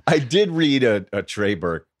Hornets. I did read a Trey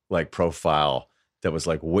Burke like profile that was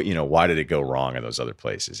like, what, why did it go wrong in those other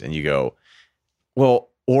places? And you go, well,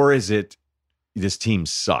 or is it this team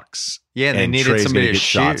sucks? Yeah, and they needed Trey's somebody gonna to get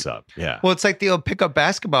shoot. shots up. Yeah. Well, it's like the old pickup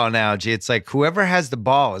basketball analogy. It's like whoever has the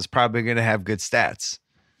ball is probably going to have good stats.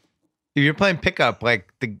 If you're playing pickup,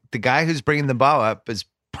 like the guy who's bringing the ball up is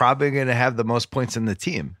probably going to have the most points in the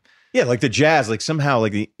team. Yeah, like the Jazz, like somehow,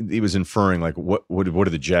 like he was inferring, like what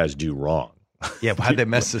did the Jazz do wrong? Yeah, how'd they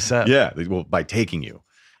mess this up? Yeah, well, by taking you.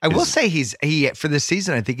 I will say he for this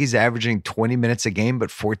season, I think he's averaging 20 minutes a game, but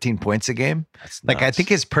 14 points a game. Like I think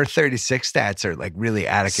his per 36 stats are like really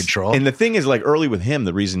out of control. And the thing is, like early with him,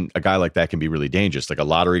 the reason a guy like that can be really dangerous, like a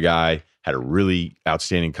lottery guy had a really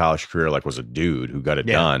outstanding college career, like was a dude who got it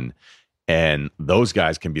done. And those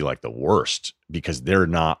guys can be like the worst because they're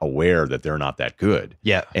not aware that they're not that good.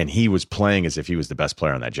 Yeah. And he was playing as if he was the best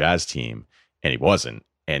player on that Jazz team, and he wasn't.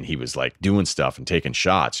 And he was like doing stuff and taking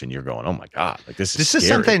shots, and you're going, "Oh my god, like this is scary."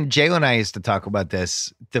 Something Jalen and I used to talk about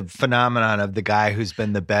this, the phenomenon of the guy who's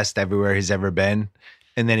been the best everywhere he's ever been,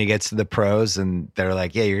 and then he gets to the pros, and they're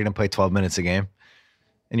like, "Yeah, you're going to play 12 minutes a game,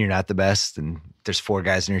 and you're not the best, and there's 4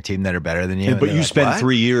 guys in your team that are better than you." But you like, spend what?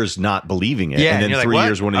 3 years not believing it, and then 3 like,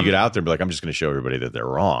 years when you get out there, and be like, "I'm just going to show everybody that they're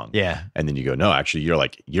wrong." Yeah, and then you go, "No, actually,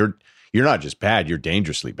 you're not just bad, you're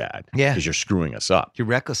dangerously bad. Yeah, because you're screwing us up. You're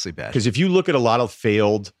recklessly bad. Because if you look at a lot of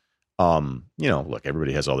failed." Look,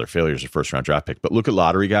 everybody has all their failures, a first round draft pick, but look at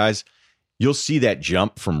lottery guys. You'll see that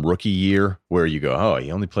jump from rookie year where you go, oh,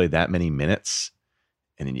 he only played that many minutes.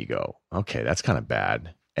 And then you go, okay, that's kind of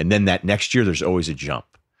bad. And then that next year, there's always a jump.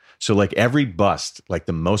 So like every bust, like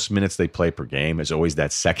the most minutes they play per game is always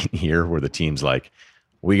that second year where the team's like,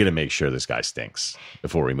 we got to make sure this guy stinks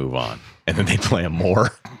before we move on. And then they play him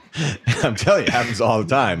more. I'm telling you, it happens all the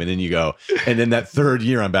time. And then you go, and then that third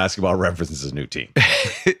year on Basketball Reference is a new team.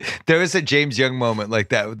 There was a James Young moment like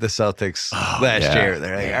that with the Celtics last year.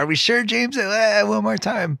 They're like, are we sure, James? One more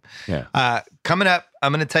time. Yeah. Coming up,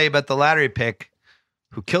 I'm going to tell you about the lottery pick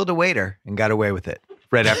who killed a waiter and got away with it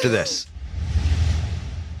right after this.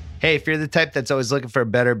 Hey, if you're the type that's always looking for a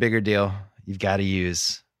better, bigger deal, you've got to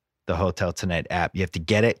use the Hotel Tonight app. You have to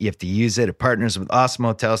get it. You have to use it. It partners with awesome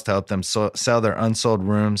hotels to help them sell their unsold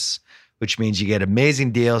rooms, which means you get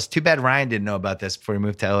amazing deals. Too bad Ryan didn't know about this before he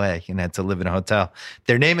moved to LA and had to live in a hotel.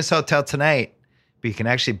 Their name is Hotel Tonight, but you can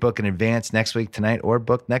actually book in advance next week tonight or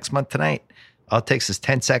book next month tonight. All it takes is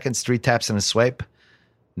 10 seconds, 3 taps, and a swipe.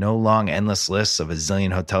 No long, endless lists of a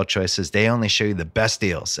zillion hotel choices. They only show you the best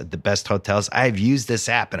deals at the best hotels. I've used this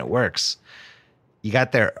app and it works. You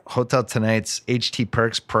got their Hotel Tonight's HT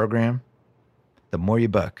Perks program. The more you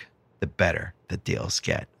book, the better the deals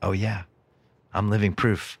get. Oh, yeah. I'm living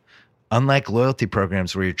proof. Unlike loyalty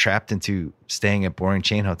programs where you're trapped into staying at boring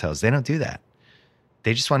chain hotels, they don't do that.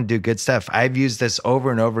 They just want to do good stuff. I've used this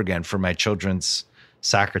over and over again for my children's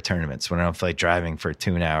soccer tournaments when I don't feel like driving for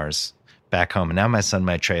 2 hours back home. And now my son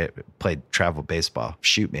might play travel baseball.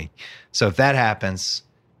 Shoot me. So if that happens,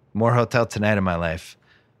 more Hotel Tonight in my life.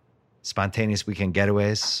 Spontaneous weekend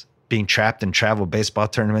getaways, being trapped in travel baseball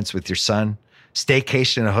tournaments with your son,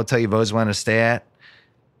 staycation in a hotel you've always wanted to stay at.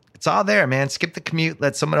 It's all there, man. Skip the commute.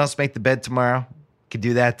 Let someone else make the bed tomorrow. You could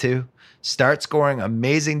do that too. Start scoring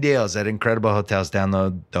amazing deals at incredible hotels.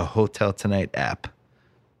 Download the Hotel Tonight app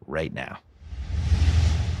right now.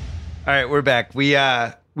 All right, we're back. We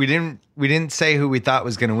didn't say who we thought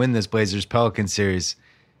was going to win this Blazers Pelican series.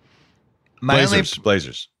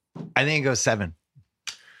 Blazers. I think it goes 7.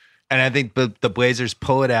 And I think the Blazers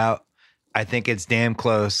pull it out. I think it's damn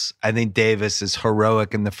close. I think Davis is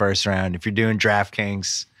heroic in the first round. If you're doing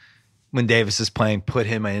DraftKings, when Davis is playing, put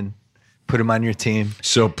him in. Put him on your team.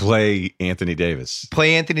 So play Anthony Davis.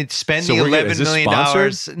 Spend the $11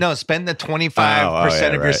 million. No, spend the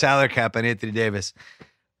 25% of your salary cap on Anthony Davis.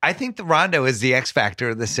 I think the Rondo is the X factor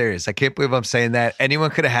of the series. I can't believe I'm saying that. Anyone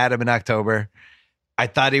could have had him in October. I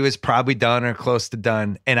thought he was probably done or close to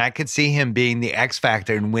done. And I could see him being the X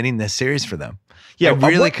factor and winning this series for them. Yeah, I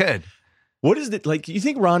really could. What is it like? Do you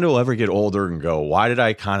think Rondo will ever get older and go, why did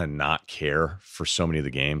I kind of not care for so many of the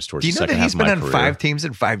games towards the second half of my career? Do you know that he's been on 5 teams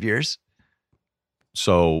in 5 years?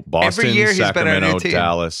 So Boston, every year Sacramento,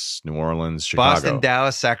 Dallas, New Orleans, Chicago. Boston,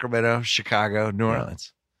 Dallas, Sacramento, Chicago, New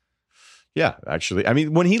Orleans. Yeah, actually. I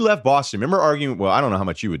mean, when he left Boston, remember arguing, well, I don't know how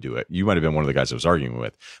much you would do it. You might have been one of the guys I was arguing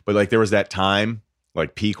with. But like there was that time,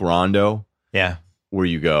 like peak Rondo. Yeah. Where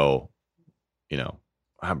you go,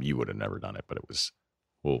 you would have never done it, but it was,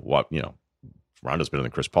 well, what, Rondo's better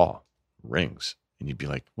than Chris Paul. Rings. And you'd be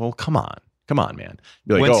like, well, come on, man.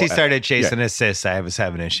 Be like, once he started chasing assists, I was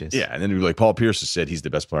having issues. Yeah, and then you'd be like, Paul Pierce has said he's the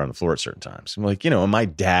best player on the floor at certain times. I'm like, and my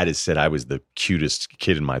dad has said I was the cutest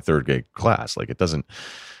kid in my 3rd grade class. Like I don't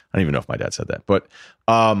even know if my dad said that. But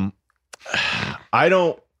I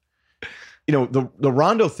don't. The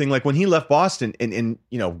Rondo thing, like when he left Boston and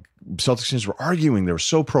Celtics fans were arguing, they were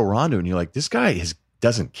so pro Rondo, and you're like, this guy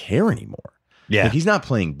doesn't care anymore. Yeah, like he's not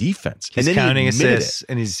playing defense. He's and then counting assists,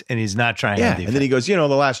 and he's not trying. Yeah, on defense. And then he goes, the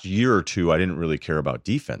last year or two, I didn't really care about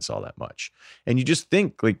defense all that much. And you just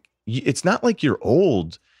think like it's not like you're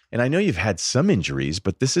old. And I know you've had some injuries,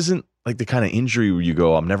 but this isn't like the kind of injury where you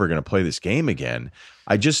go, I'm never going to play this game again.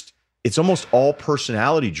 It's almost all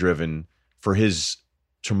personality driven for his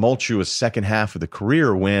tumultuous second half of the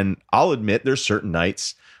career, when I'll admit there's certain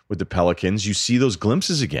nights with the Pelicans, you see those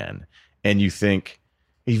glimpses again and you think,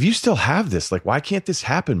 if you still have this, like, why can't this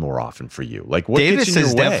happen more often for you? Like, what Davis gets in your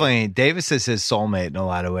is way? definitely Davis is his soulmate in a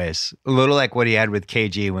lot of ways. A little like what he had with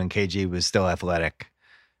KG when KG was still athletic,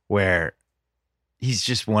 where he's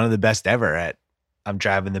just one of the best ever at, I'm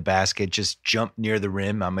driving the basket, just jump near the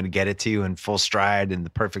rim. I'm going to get it to you in full stride in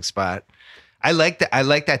the perfect spot. I like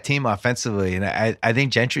that team offensively, and I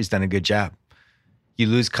think Gentry's done a good job. You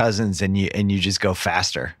lose Cousins and you just go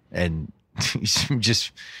faster, and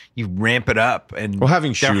you ramp it up, and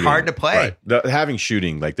having shooting, they're hard to play. Right. Having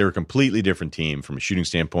shooting, like they're a completely different team from a shooting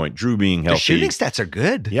standpoint. Drew being healthy, the shooting stats are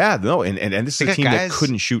good. Yeah, no, and this is a team that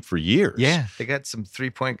couldn't shoot for years. Yeah, they got some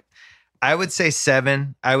 3-point. I would say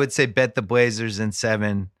 7. I would say bet the Blazers in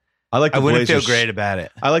 7. I wouldn't feel great about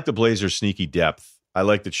it. I like the Blazers' sneaky depth. I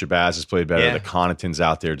like that Shabazz has played better. Yeah. The Connaughton's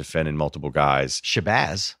out there defending multiple guys.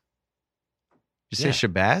 Shabazz? You say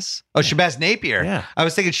Shabazz? Oh, Shabazz Napier. Yeah. I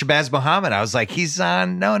was thinking Shabazz Muhammad. I was like, he's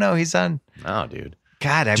on. No, he's on. No, dude.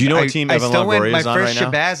 God, do you know what team Evan Longoria is on right now? My first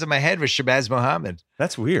Shabazz in my head was Shabazz Muhammad.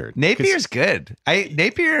 That's weird. Napier's good.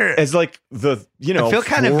 Napier is like I feel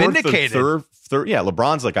kind of vindicated. Third, yeah,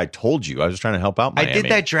 LeBron's like, I told you. I was trying to help out Miami. I did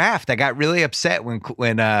that draft. I got really upset when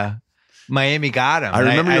Miami got him. I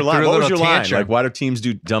remember your line. What was your tantrum. line? Like, why do teams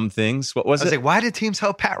do dumb things? What was it? I was like, why do teams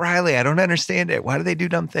help Pat Riley? I don't understand it. Why do they do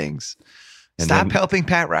dumb things? Stop helping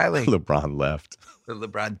Pat Riley. LeBron left.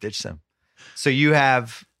 LeBron ditched him. So you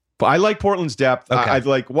have... But I like Portland's depth. Okay. I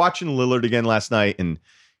like watching Lillard again last night. And,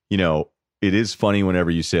 it is funny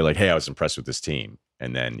whenever you say, like, hey, I was impressed with this team.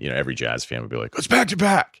 And then, every Jazz fan would be like, it's back to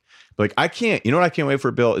back. Like, I can't, what I can't wait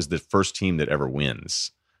for, Bill, is the first team that ever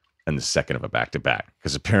wins and the second of a back-to-back.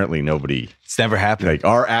 Because apparently nobody... It's never happened. Like,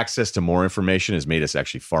 our access to more information has made us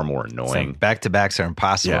actually far more annoying. So back-to-backs are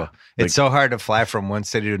impossible. Yeah. It's so hard to fly from one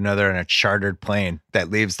city to another on a chartered plane that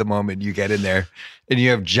leaves the moment you get in there. And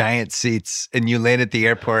you have giant seats, and you land at the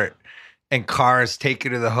airport, and cars take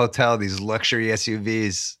you to the hotel, these luxury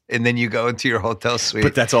SUVs, and then you go into your hotel suite.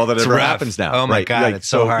 But that's all that ever rough. happens now. Oh, my right? God, it's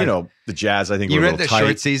so hard. The Jazz, I think, you were a read little the tight.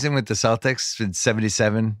 short season with the Celtics in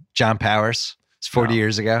 77, John Powers. It's 40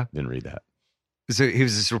 years ago. Didn't read that. So he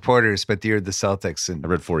was this reporter who spent the year at the Celtics. And I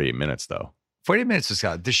read 48 minutes, though. 40 minutes was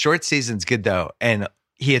good. The short season's good, though. And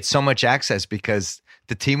he had so much access because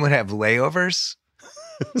the team would have layovers.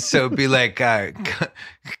 So it'd be like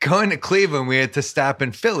going to Cleveland, we had to stop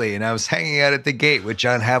in Philly. And I was hanging out at the gate with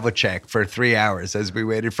John Havlicek for 3 hours as we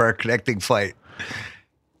waited for our connecting flight.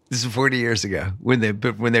 This is 40 years ago when they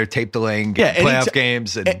were tape delaying playoff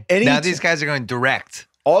games. And now these guys are going direct.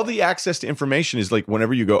 All the access to information is like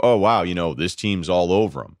whenever you go, oh, wow, this team's all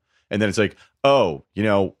over them. And then it's like, oh,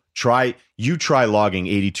 try logging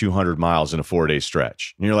 8,200 miles in a 4-day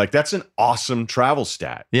stretch. And you're like, that's an awesome travel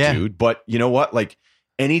stat, dude. But you know what? Like,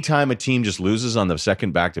 anytime a team just loses on the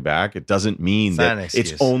second back-to-back, it doesn't mean that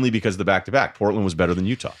it's only because of the back-to-back. Portland was better than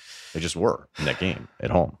Utah. They just were in that game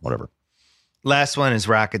at home, whatever. Last one is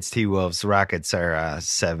Rockets T-Wolves. The Rockets are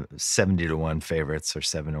 70-1 favorites, or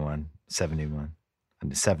 7-1, 71.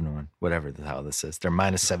 7-1, whatever the hell this is. They're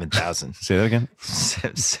minus 7,000. Say that again.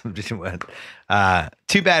 7-1.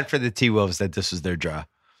 Too bad for the T-Wolves that this was their draw.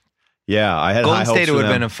 Yeah, I had Golden high hopes State for would have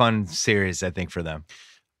them. been a fun series, I think, for them.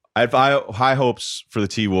 I have high hopes for the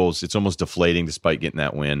T-Wolves. It's almost deflating despite getting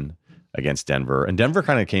that win against Denver. And Denver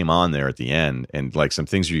kind of came on there at the end. And like some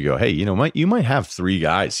things where you go, hey, you might have 3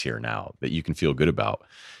 guys here now that you can feel good about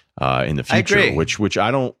in the future. I agree. Which I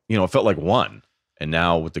don't, it felt like 1. And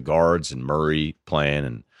now with the guards and Murray playing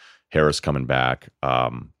and Harris coming back.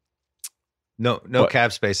 No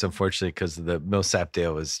cap space, unfortunately, because the Millsap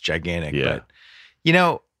deal was gigantic. Yeah.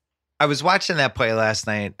 But, I was watching that play last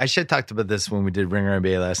night. I should have talked about this when we did Ringer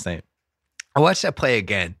NBA last night. I watched that play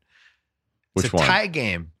again. It's Which a one? tie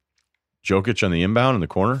game. Jokic on the inbound in the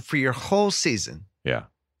corner? For your whole season. Yeah.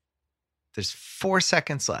 There's 4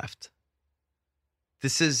 seconds left.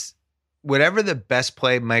 This is whatever the best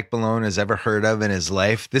play Mike Malone has ever heard of in his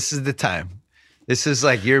life. This is the time. This is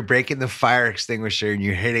like you're breaking the fire extinguisher and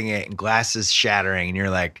you're hitting it and glasses shattering and you're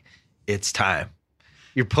like, it's time.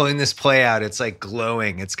 You're pulling this play out. It's like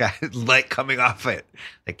glowing. It's got light coming off it.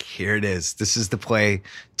 Like, here it is. This is the play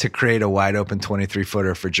to create a wide open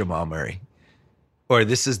 23-footer for Jamal Murray. Or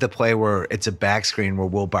this is the play where it's a back screen where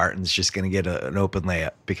Will Barton's just going to get an open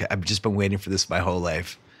layup, because I've just been waiting for this my whole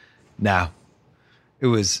life. Now, it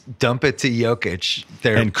was dump it to Jokic.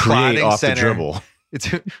 They're and create off center. the dribble. It's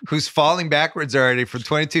who's falling backwards already from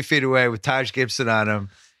 22 feet away with Taj Gibson on him,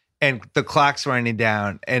 and the clock's running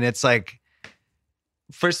down. And it's like,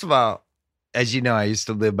 first of all, as you know, I used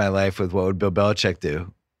to live my life with what would Bill Belichick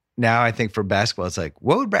do. Now I think for basketball, it's like,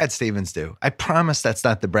 what would Brad Stevens do? I promise that's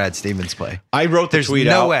not the Brad Stevens play. I wrote the tweet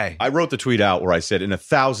out. There's no way. I wrote the tweet out where I said, in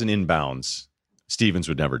 1,000 inbounds, Stevens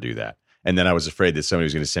would never do that. And then I was afraid that somebody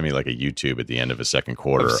was going to send me like a YouTube at the end of a second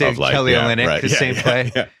quarter of like Kelly Olynyk, same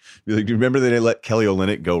play. Yeah. Be like, do you remember that they let Kelly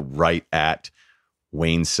Olynyk go right at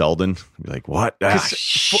Wayne Selden? Be like, what?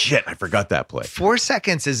 Shit, I forgot that play. 4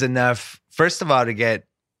 seconds is enough, first of all, to get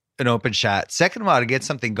an open shot. Second of all, to get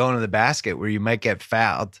something going in the basket where you might get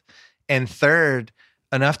fouled. And third,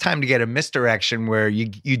 enough time to get a misdirection where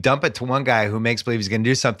you dump it to one guy who makes believe he's going to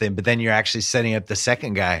do something, but then you're actually setting up the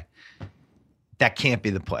second guy. That can't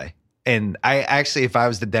be the play. And I actually, if I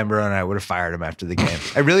was the Denver owner, I would have fired him after the game.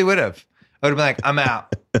 I really would have. I would have been like, I'm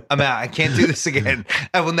out. I can't do this again.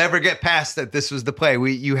 I will never get past that. This was the play.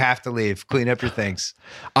 You have to leave. Clean up your things.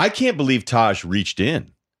 I can't believe Taj reached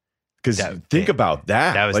in. Because think about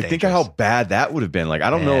that. Like, dangerous. think of how bad that would have been. Like, I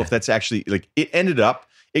don't know if that's actually, like,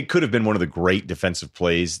 it could have been one of the great defensive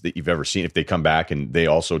plays that you've ever seen if they come back and they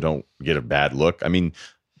also don't get a bad look. I mean,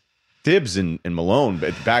 Tibbs and Malone,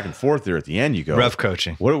 back and forth there at the end, you go, rough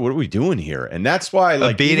coaching. What are we doing here? And that's why,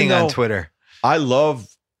 like, a beating on Twitter. I love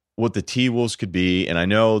what the T-Wolves could be. And I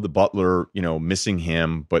know the Butler, missing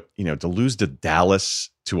him, but, to lose to Dallas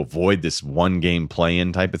to avoid this one game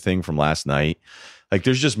play-in type of thing from last night. Like,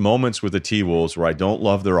 there's just moments with the T-Wolves where I don't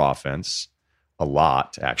love their offense a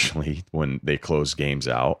lot, actually, when they close games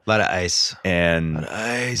out. A lot of ice. And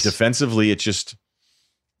defensively, it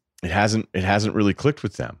hasn't really clicked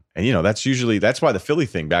with them. And, that's why the Philly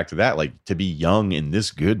thing, back to that, like, to be young and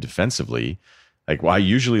this good defensively, like, I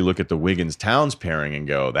usually look at the Wiggins-Towns pairing and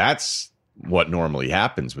go, that's what normally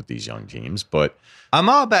happens with these young teams. But I'm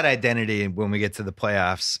all about identity when we get to the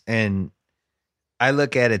playoffs. And I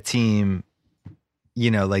look at a team,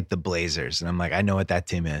 like the Blazers, and I'm like, I know what that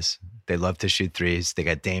team is. They love to shoot threes. They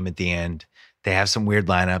got Dame at the end. They have some weird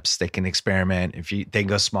lineups. They can experiment. They can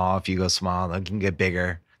go small. If you go small, they can get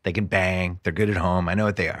bigger. They can bang. They're good at home. I know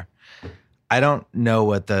what they are. I don't know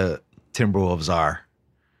what the Timberwolves are.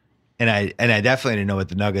 And I definitely didn't know what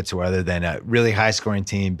the Nuggets were, other than a really high scoring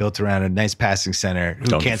team built around a nice passing center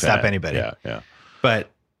who can't stop anybody. Yeah. But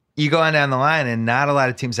you go on down the line, and not a lot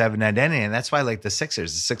of teams have an identity. And that's why, like, the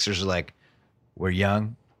Sixers are like, we're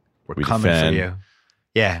young. We're coming for you.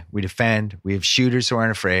 Yeah, we defend. We have shooters who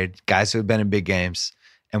aren't afraid, guys who have been in big games,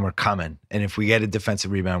 and we're coming. And if we get a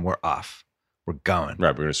defensive rebound, we're off. We're going.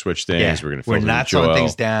 Right, we're going to switch things. Yeah. We're not slowing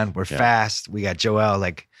things down. We're fast. We got Joel.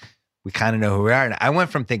 Like, we kind of know who we are. And I went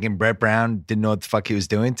from thinking Brett Brown didn't know what the fuck he was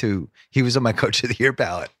doing to he was on my Coach of the Year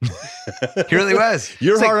ballot. He really was.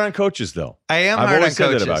 You're hard on coaches, though. I am I've hard on always said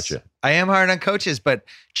coaches. that about you. I am hard on coaches, but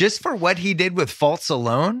just for what he did with Fultz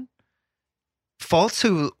alone, Fultz,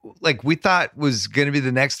 who, like, we thought was going to be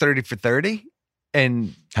the next 30 for 30.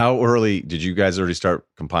 And how early did you guys already start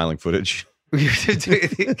compiling footage?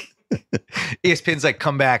 ESPN's like,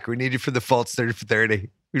 come back. We need you for the Fultz 30 for 30.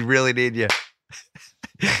 We really need you.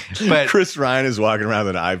 But Chris Ryan is walking around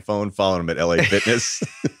with an iPhone following him at LA Fitness.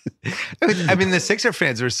 I mean, the Sixer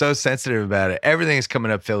fans were so sensitive about it. Everything is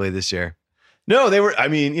coming up Philly this year. No, they were. I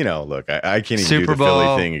mean, look, I can't even Super do the Bowl,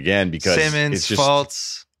 Philly thing again because Simmons, it's just,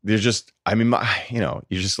 Fultz. They're just, I mean, you're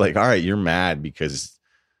just like, all right, you're mad because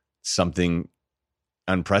something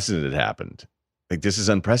unprecedented happened. Like, this is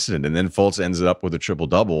unprecedented. And then Fultz ends up with a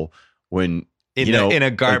triple-double when, in a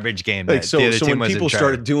garbage game. Like, so when people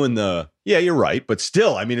started doing you're right. But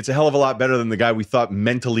still, I mean, it's a hell of a lot better than the guy we thought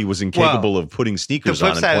mentally was incapable of putting sneakers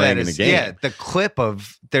on and playing in the game. Yeah,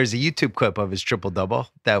 there's a YouTube clip of his triple-double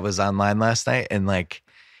that was online last night. And, like,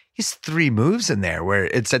 he's 3 moves in there where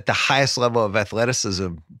it's at the highest level of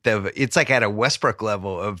athleticism. It's like at a Westbrook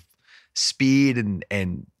level of speed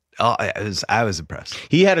and I was impressed.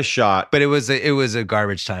 He had a shot, but it was a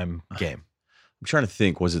garbage time game. I'm trying to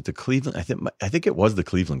think. Was it the Cleveland? I think it was the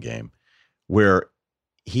Cleveland game where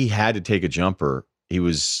he had to take a jumper. If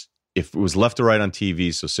it was left to right on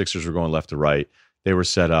TV, so Sixers were going left to right. They were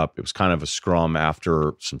set up. It was kind of a scrum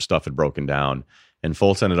after some stuff had broken down, and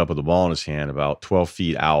Fultz ended up with the ball in his hand about 12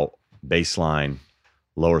 feet out, baseline,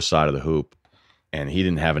 lower side of the hoop, and he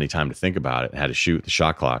didn't have any time to think about it. Had to shoot the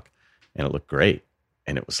shot clock, and it looked great.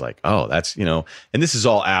 And it was like, oh, that's, and this is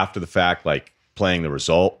all after the fact, like playing the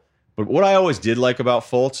result. But what I always did like about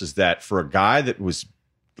Fultz is that for a guy that was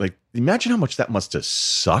like, imagine how much that must have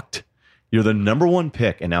sucked. You're the number one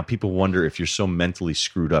pick, and now people wonder if you're so mentally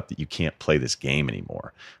screwed up that you can't play this game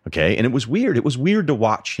anymore. Okay. And it was weird. It was weird to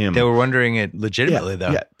watch him. They were wondering it legitimately,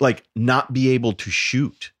 though. Yeah. Like not be able to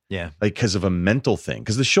shoot. Yeah. Like because of a mental thing.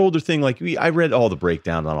 Because the shoulder thing, like I read all the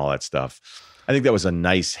breakdowns on all that stuff. I think that was a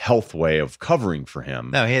nice health way of covering for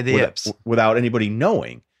him. No, he had the yips. Without anybody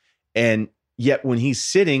knowing. And yet when he's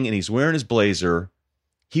sitting and he's wearing his blazer,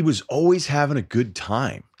 he was always having a good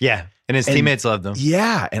time. Yeah. And his teammates loved him.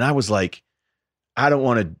 Yeah. And I was like, I don't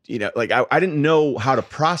want to, I didn't know how to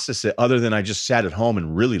process it other than I just sat at home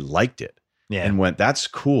and really liked it. Yeah. And went, that's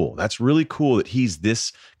cool. That's really cool that he's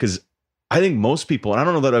this. Because I think most people, and I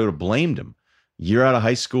don't know that I would have blamed him. Year out of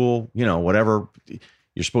high school, whatever.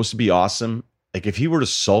 You're supposed to be awesome. Like if he were to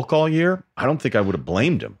sulk all year, I don't think I would have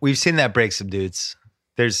blamed him. We've seen that break some dudes.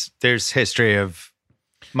 There's history of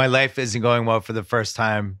my life isn't going well for the first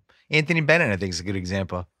time. Anthony Bennett, I think, is a good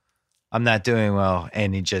example. I'm not doing well,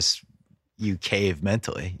 and you cave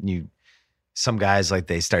mentally. Some guys, like,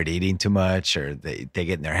 they start eating too much, or they get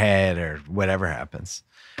in their head, or whatever happens.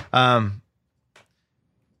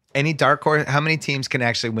 Any dark horse? How many teams can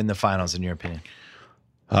actually win the finals in your opinion?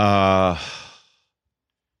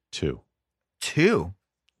 2. 2?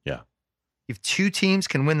 Yeah. If 2 teams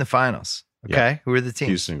can win the finals, okay, yeah. Who are the teams?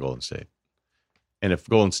 Houston, Golden State. And if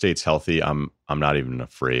Golden State's healthy, I'm not even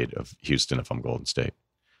afraid of Houston if I'm Golden State.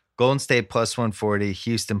 Golden State plus 140,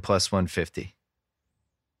 Houston plus 150.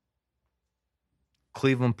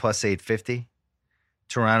 Cleveland plus 850.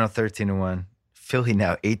 Toronto 13-1. Philly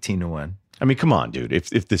now 18-1. I mean, come on, dude.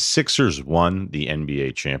 If the Sixers won the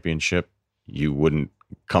NBA championship, you wouldn't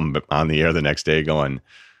come on the air the next day going,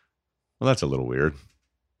 well, that's a little weird.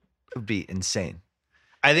 It would be insane.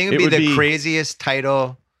 I think it would be the craziest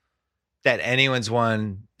title that anyone's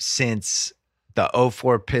won since the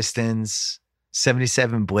 04 Pistons,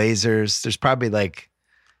 77 Blazers. There's probably like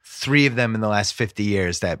 3 of them in the last 50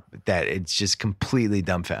 years that it's just completely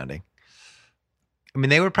dumbfounding. I mean,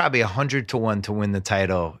 they were probably 100-1 to win the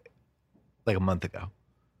title like a month ago.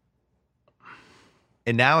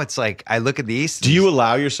 And now it's like, I look at the East. Do you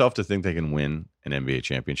allow yourself to think they can win an NBA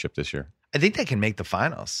championship this year? I think they can make the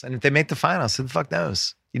finals. And if they make the finals, who the fuck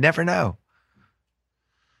knows? You never know.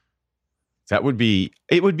 It would be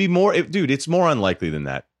more, dude, it's more unlikely than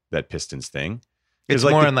that Pistons thing. It's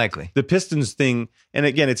like more unlikely. The Pistons thing, and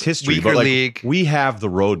again, it's history. Weaker league. We have the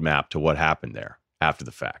roadmap to what happened there after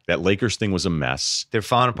the fact. That Lakers thing was a mess. They're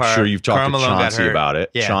falling apart. I'm sure you've talked to Chauncey about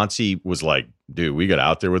it. Yeah. Chauncey was like, dude, we got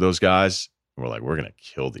out there with those guys. We're like, we're going to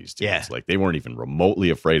kill these dudes. Yeah. Like, they weren't even remotely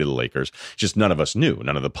afraid of the Lakers. Just none of us knew.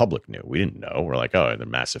 None of the public knew. We didn't know. We're like, oh, they're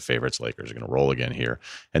massive favorites. Lakers are going to roll again here.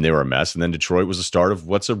 And they were a mess. And then Detroit was the start of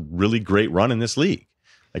what's a really great run in this league.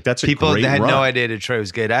 Like, that's a great run. People had no idea Detroit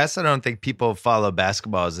was good. I also don't think people follow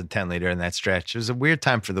basketball as intently during that stretch. It was a weird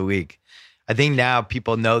time for the league. I think now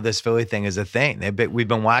people know this Philly thing is a thing. We've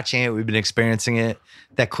been watching it. We've been experiencing it.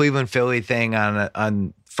 That Cleveland-Philly thing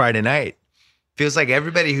on Friday night. Feels like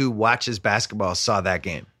everybody who watches basketball saw that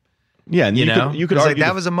game. Yeah, and you could argue like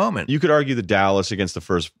that was a moment. You could argue the Dallas against the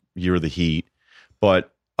first year of the Heat,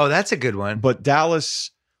 but that's a good one. But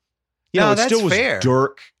Dallas, it still was fair.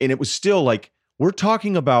 Dirk, and it was still like we're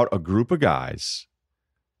talking about a group of guys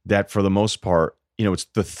that, for the most part, it's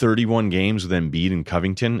the 31 games with Embiid and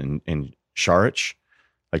Covington and Šarić.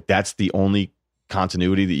 Like that's the only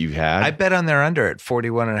continuity that you've had. I bet on their under at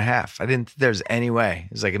 41.5. I didn't think there's any way.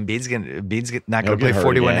 It's like Embiid's not going to play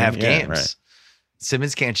 41.5 games. Right.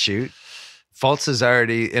 Simmons can't shoot. Fultz is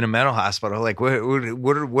already in a mental hospital. Like, what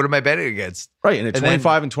am I betting against? Right. And at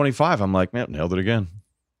 25 and 25, I'm like, man, nailed it again.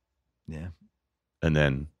 Yeah. And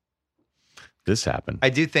then this happened. I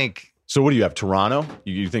do think. So what do you have? Toronto?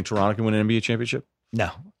 You think Toronto can win an NBA championship? No.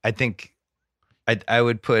 I think I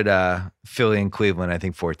would put Philly and Cleveland. I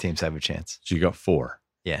think 4 teams have a chance. So you got 4.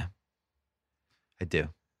 Yeah, I do.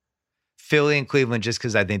 Philly and Cleveland, just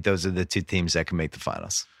because I think those are the 2 teams that can make the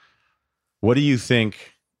finals. What do you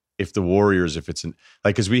think if the Warriors,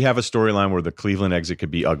 because we have a storyline where the Cleveland exit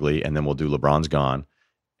could be ugly, and then we'll do LeBron's gone.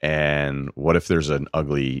 And what if there's an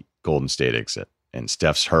ugly Golden State exit and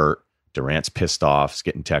Steph's hurt, Durant's pissed off, he's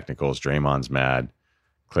getting technicals, Draymond's mad,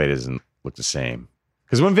 Klay doesn't look the same.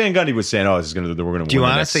 Because when Van Gundy was saying, "Oh, we're going to win," do you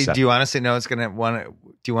honestly know what's going to want?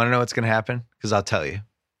 Do you want to know what's going to happen? Because I'll tell you,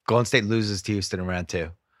 Golden State loses to Houston in round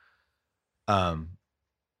 2.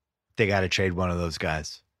 They got to trade one of those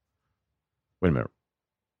guys. Wait a minute,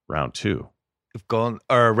 round 2,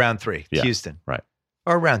 or round 3, Houston, right?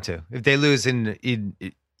 Or round 2. If they lose in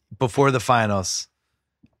before the finals,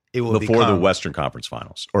 it will before the Western Conference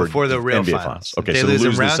Finals or before the real NBA finals. Okay, they so lose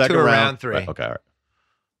in the round second 2 or round, round 3. Right, okay, all right.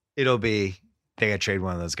 It'll be they got to trade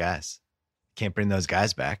one of those guys. Can't bring those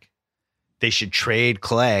guys back. They should trade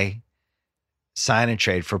Clay, sign and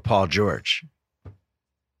trade for Paul George.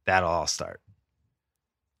 That'll all start.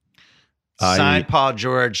 Sign Paul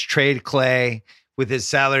George, trade Clay with his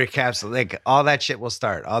salary caps. Like all that shit will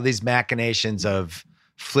start. All these machinations of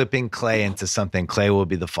flipping Clay into something. Clay will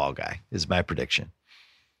be the fall guy, is my prediction.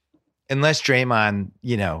 Unless Draymond,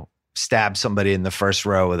 stabs somebody in the first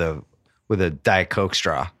row with a Diet Coke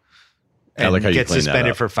straw and I like how you gets clean that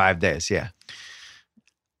suspended up. for 5 days. Yeah.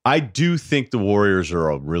 I do think the Warriors are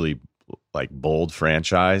a really bold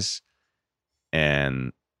franchise,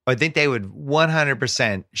 and I think they would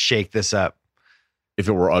 100% shake this up. If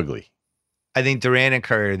it were ugly, I think Durant and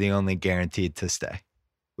Curry are the only guaranteed to stay.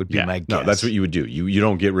 Would be my guess. No, that's what you would do. You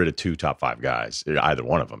don't get rid of 2 top 5 guys, either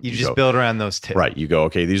one of them. You just build around those 2. Right. You go,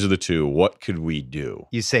 okay, these are the 2. What could we do?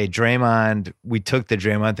 You say Draymond, we took the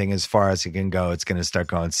Draymond thing as far as it can go. It's going to start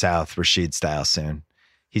going south, Rashid style soon.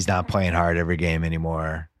 He's not playing hard every game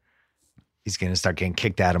anymore. He's going to start getting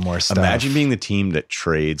kicked out of more stuff. Imagine being the team that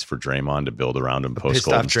trades for Draymond to build around him post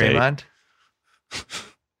Golden State. Draymond?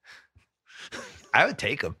 I would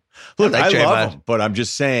take him. Look, I love him, but I'm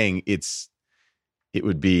just saying it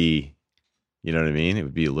would be, you know what I mean? It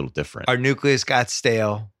would be a little different. Our nucleus got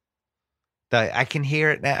stale. I can hear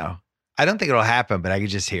it now. I don't think it'll happen, but I can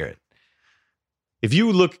just hear it. If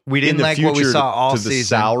you look, we didn't like what we saw all to the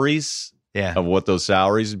season. Salaries of what those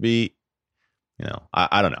salaries would be.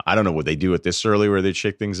 I don't know. I don't know what they do at this early where they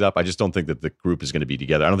shake things up. I just don't think that the group is going to be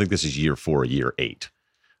together. I don't think this is year 4, year 8.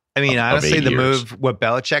 I mean, honestly, the move, what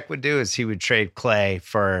Belichick would do is he would trade Clay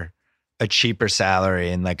for a cheaper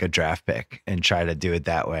salary and a draft pick and try to do it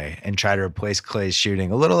that way and try to replace Clay's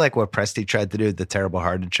shooting. A little like what Presti tried to do with the terrible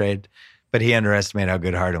Harden trade, but he underestimated how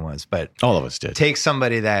good Harden was. But all of us did. Take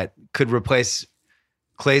somebody that could replace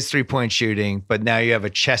Clay's 3-point shooting, but now you have a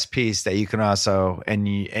chess piece that you can also, and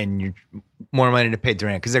you more money to pay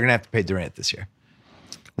Durant because they're going to have to pay Durant this year.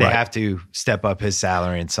 They have to step up his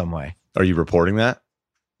salary in some way. Are you reporting that?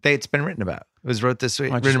 It's been written about. It was written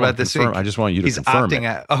about this week. I just want you to confirm it. He's opting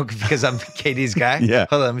out. Oh, because I'm KD's guy? Yeah.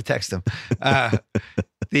 Hold on, let me text him.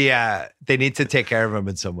 They need to take care of him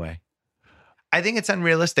in some way. I think it's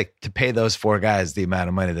unrealistic to pay those 4 guys the amount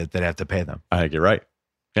of money that they'd have to pay them. I think you're right.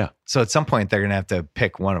 Yeah. So at some point, they're going to have to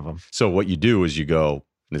pick one of them. So what you do is you go,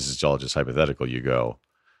 this is all just hypothetical, you go,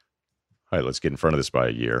 all right, let's get in front of this by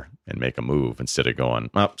a year and make a move instead of going,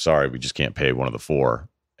 oh, sorry, we just can't pay one of the 4,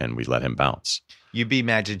 and we let him bounce. You be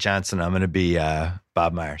Magic Johnson. I'm going to be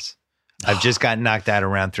Bob Myers. I've just gotten knocked out of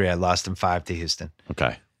round 3. I lost in 5 to Houston.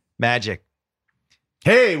 Okay. Magic.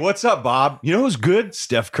 Hey, what's up, Bob? You know who's good?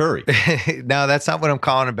 Steph Curry. No, that's not what I'm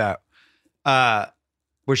calling about.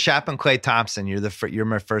 We're shopping Klay Thompson. You're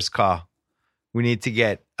my first call. We need to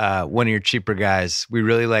get one of your cheaper guys. We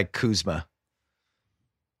really like Kuzma,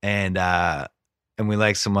 and we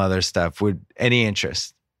like some other stuff. Would any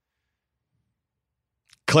interest?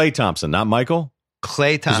 Klay Thompson, not Michael.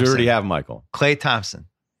 Klay Thompson. Because we already have Michael. Klay Thompson.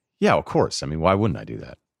 Yeah, of course. I mean, why wouldn't I do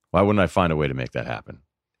that? Why wouldn't I find a way to make that happen?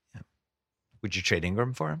 Yeah. Would you trade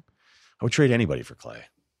Ingram for him? I would trade anybody for Klay.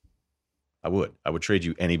 I would trade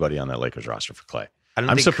you anybody on that Lakers roster for Klay.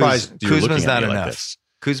 I'm surprised Kuzma's not enough. Like this.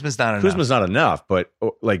 Kuzma's not enough. Kuzma's not enough, but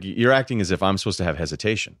you're acting as if I'm supposed to have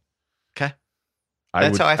hesitation. Okay.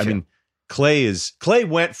 That's how I feel. I mean, Klay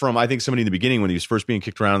went from, I think somebody in the beginning when he was first being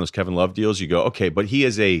kicked around in those Kevin Love deals, you go, okay, but he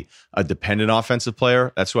is a dependent offensive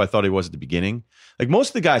player. That's who I thought he was at the beginning. Like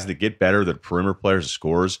most of the guys that get better, that are perimeter players,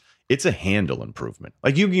 scorers, it's a handle improvement.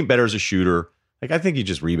 Like you can get better as a shooter. Like I think you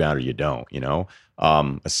just rebound or you don't,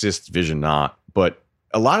 assist, vision, not. But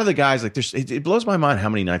a lot of the guys, it blows my mind how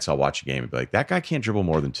many nights I'll watch a game and be like, that guy can't dribble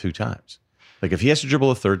more than 2 times. Like if he has to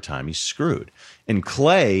dribble a 3rd time, he's screwed. And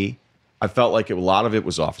Klay, I felt like a lot of it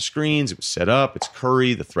was off of screens. It was set up. It's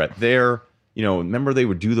Curry, the threat there. Remember they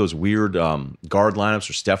would do those weird guard lineups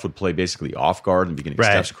where Steph would play basically off guard in the beginning of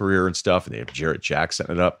Steph's career and stuff, and they have Jarrett Jack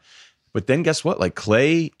setting it up. But then guess what? Like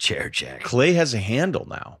Klay has a handle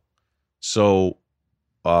now. So,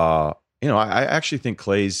 I actually think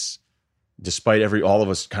Klay's, despite all of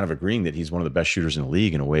us kind of agreeing that he's one of the best shooters in the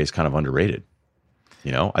league, in a way is kind of underrated.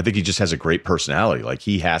 I think he just has a great personality. Like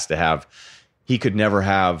he could never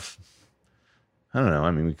have, I don't know.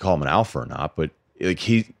 I mean, we call him an alpha or not, but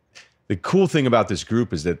the cool thing about this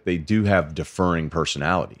group is that they do have differing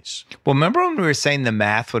personalities. Well, remember when we were saying the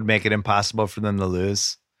math would make it impossible for them to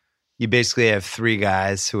lose? You basically have 3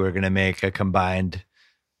 guys who are going to make a combined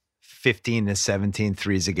 15 to 17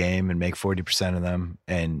 threes a game and make 40% of them.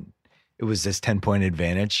 And it was this 10-point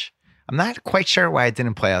advantage. I'm not quite sure why it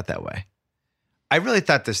didn't play out that way. I really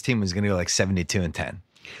thought this team was going to go like 72-10.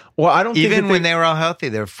 Well, I don't even think when they were all healthy,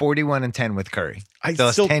 they were 41-10 with Curry. They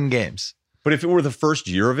lost 10 games. But if it were the first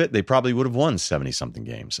year of it, they probably would have won 70-something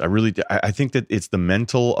games. I think that it's the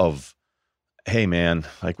mental of, hey man,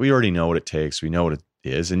 like we already know what it takes. We know what it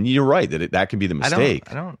is, and you're right that can be the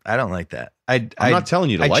mistake. I don't like that. I'm not telling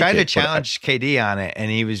you to like it. I tried to challenge KD on it,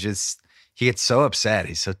 and he gets so upset.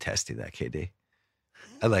 He's so testy, that KD.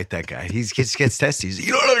 I like that guy. He gets testy. He's like,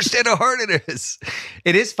 you don't understand how hard it is.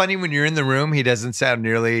 It is funny when you're in the room. He doesn't sound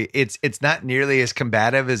it's not nearly as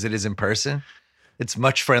combative as it is in person. It's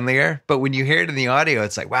much friendlier. But when you hear it in the audio,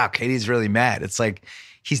 it's like, wow, KD's really mad. It's like,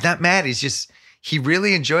 he's not mad. He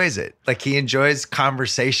really enjoys it. Like he enjoys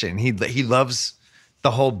conversation. He loves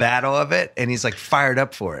the whole battle of it. And he's like fired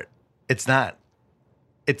up for it. It's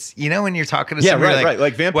when you're talking to somebody. Right.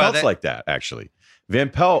 Like Van Pelt's like that, actually.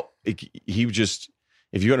 Van Pelt, he just,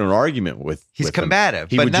 if you got in an argument with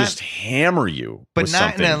combative. He would just hammer you. But with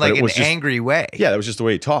not something. in an angry way. Yeah, that was just the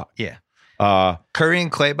way he talked. Yeah. Curry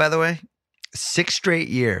and Clay, by the way, 6th straight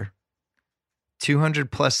year,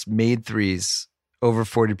 200 plus made threes, over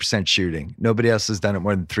 40% shooting. Nobody else has done it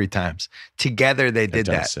more than 3 times. Together, they did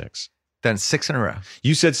that. 6. Done 6 in a row.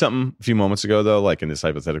 You said something a few moments ago, though, like in this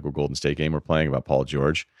hypothetical Golden State game we're playing about Paul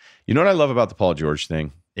George. You know what I love about the Paul George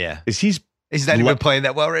thing? Yeah. Is he's not even playing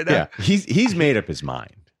that well right now. Yeah. He's made up his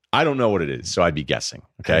mind. I don't know what it is, so I'd be guessing.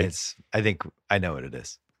 Okay. I think I know what it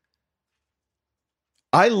is.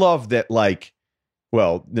 I love that,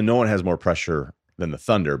 no one has more pressure than the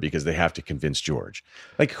Thunder because they have to convince George.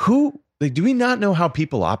 Do we not know how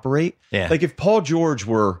people operate? Yeah. Like if Paul George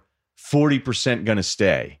were 40% going to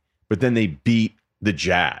stay, but then they beat the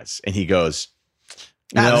Jazz and he goes,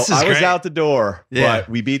 I was out the door, but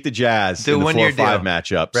we beat the Jazz in the 4-5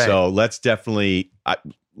 matchup. Right. So let's definitely,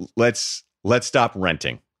 let's stop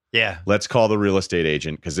renting. Yeah. Let's call the real estate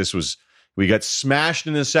agent because we got smashed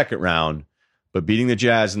in the second round, but beating the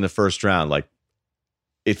Jazz in the first round,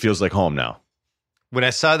 it feels like home now. When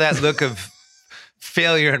I saw that look of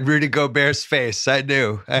failure in Rudy Gobert's face, I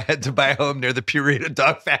knew I had to buy a home near the Purina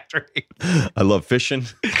Dog Factory. I love fishing.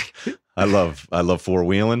 I love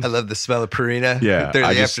four-wheeling. I love the smell of Purina. Yeah. During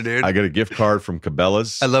the afternoon. I got a gift card from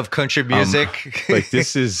Cabela's. I love country music.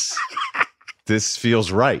 This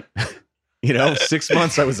feels right. 6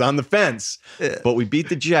 months I was on the fence, but we beat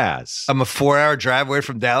the Jazz. I'm a 4-hour drive away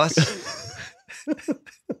from Dallas.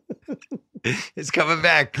 It's coming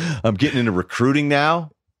back. I'm getting into recruiting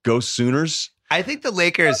now. Go Sooners. I think the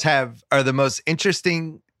Lakers are the most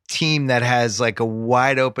interesting team that has a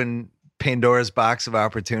wide open Pandora's box of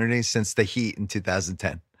opportunities since the Heat in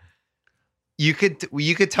 2010. You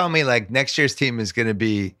could tell me next year's team is going to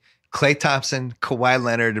be Klay Thompson, Kawhi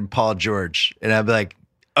Leonard, and Paul George, and I'd be like,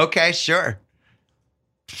 okay, sure,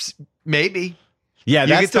 maybe. Yeah,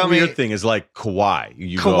 that's the weird thing is Kawhi.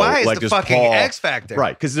 Kawhi is the fucking X factor.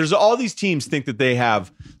 Right, because there's all these teams think that they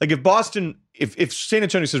have, if Boston, if San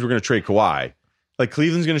Antonio says we're going to trade Kawhi,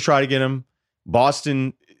 Cleveland's going to try to get him,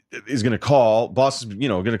 Boston is going to call, Boston's,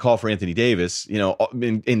 going to call for Anthony Davis,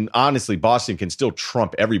 and honestly, Boston can still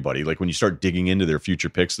trump everybody. When you start digging into their future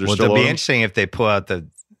picks, it'll be interesting if they pull out the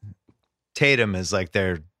Tatum as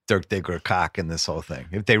their Dirk Diggler cock in this whole thing.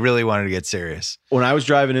 If they really wanted to get serious, when I was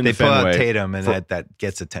driving into Fenway, pull out Tatum, and that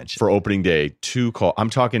gets attention for opening day. 2 call. I'm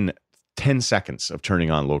talking 10 seconds of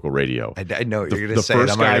turning on local radio. I know what you're going to say. The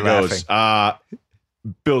first guy goes,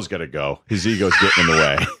 Bill's got to go. His ego's getting in the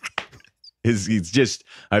way. He's just,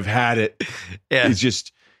 I've had it. Yeah. He's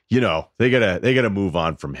just, they gotta move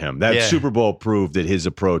on from him. That Super Bowl proved that his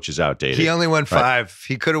approach is outdated. He only won 5.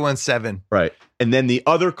 He could have won 7. Right. And then the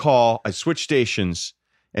other call, I switched stations,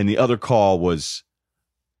 and the other call was,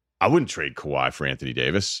 I wouldn't trade Kawhi for Anthony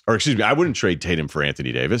Davis. Or excuse me, I wouldn't trade Tatum for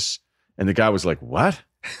Anthony Davis. And the guy was like, what?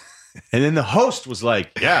 And then the host was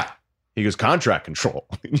like, yeah. He goes, contract control.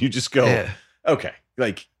 And you just go, okay.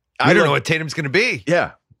 I don't know what Tatum's going to be.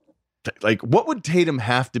 Yeah. What would Tatum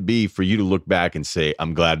have to be for you to look back and say,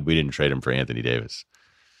 I'm glad we didn't trade him for Anthony Davis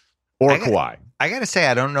or Kawhi? I got to say,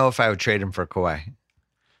 I don't know if I would trade him for Kawhi.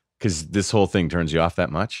 Because this whole thing turns you off that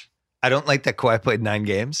much? I don't like that Kawhi played 9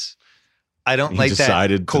 games. I don't like that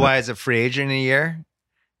Kawhi is a free agent in a year.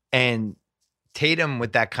 And Tatum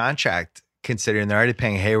with that contract, considering they're already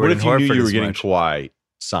paying Hayward and Horford. What if you knew you were getting Kawhi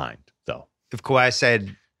signed, though? If Kawhi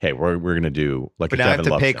said, hey, we're going to do but now I have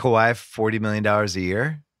to pay Kawhi $40 million a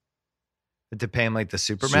year? To pay him the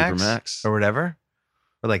Supermax or whatever,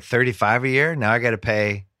 or 35 a year. Now I got to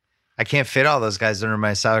pay. I can't fit all those guys under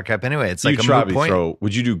my salary cap anyway. It's a moot point.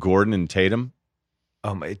 Would you do Gordon and Tatum?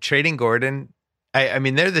 Trading Gordon. I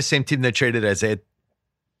mean, they're the same team that traded Isaiah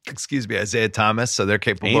Isaiah Thomas, so they're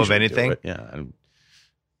capable Ainge of anything. would do it. Yeah.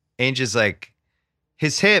 Ainge is like,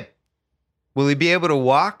 his hip, will he be able to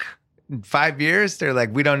walk in 5 years? They're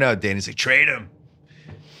like, we don't know. Danny's like, trade him.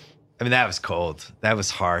 I mean, that was cold. That was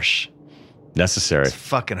harsh. Necessary. It's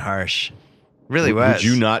fucking harsh. Really was. Would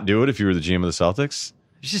you not do it if you were the GM of the Celtics?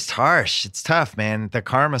 It's just harsh. It's tough, man. The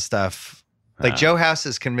karma stuff. Like Joe House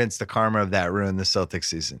is convinced the karma of that ruined the Celtics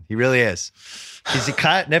season. He really is.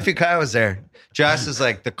 Nephew Kyle was there. Josh is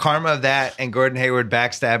like, the karma of that and Gordon Hayward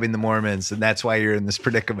backstabbing the Mormons, and that's why you're in this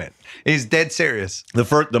predicament. He's dead serious.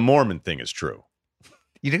 The Mormon thing is true.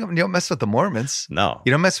 You don't mess with the Mormons. No.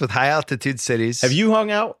 You don't mess with high altitude cities. Have you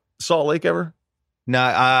hung out Salt Lake ever?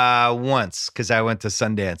 No, once, because I went to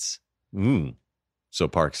Sundance. So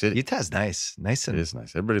Park City. Utah's nice. It is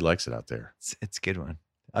nice. Everybody likes it out there. It's a good one.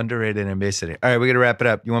 Underrated in Bay City. All right, we got to wrap it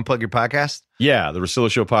up. You want to plug your podcast? Yeah, the Russillo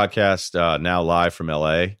Show podcast, now live from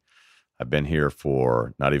LA. I've been here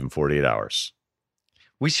for not even 48 hours.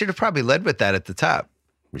 We should have probably led with that at the top.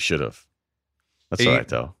 We should have. That's all right,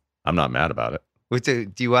 though. I'm not mad about it. Do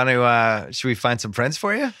you want to, should we find some friends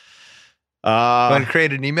for you? Want to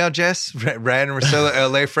create an email, Jess? Ryan and Russillo,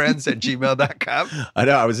 LAfriends@gmail.com. I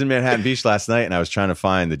know. I was in Manhattan Beach last night, and I was trying to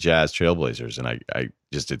find the Jazz Trailblazers, and I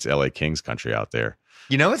just, it's LA Kings country out there.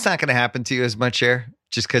 You know it's not going to happen to you as much here,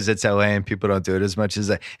 just because it's LA and people don't do it as much as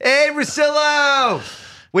like, hey, Russillo,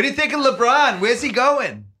 what do you think of LeBron? Where's he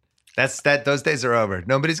going? Those days are over.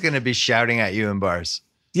 Nobody's going to be shouting at you in bars.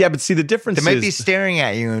 Yeah, but see, the difference they might be staring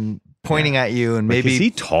at you and pointing at you and maybe is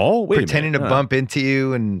he tall? Pretending to bump into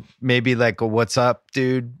you and maybe like a what's up,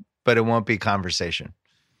 dude, but it won't be conversation.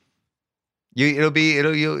 It'll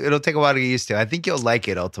take a while to get used to. I think you'll like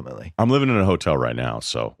it ultimately. I'm living in a hotel right now,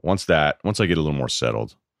 so once I get a little more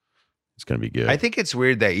settled, it's going to be good. I think it's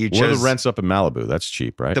weird that you chose... What are the rents up in Malibu? That's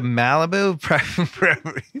cheap, right? The Malibu?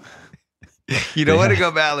 You don't want to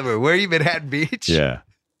go Malibu. Where are you, Manhattan Beach? Yeah.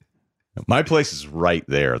 My place is right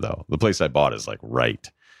there, though. The place I bought is like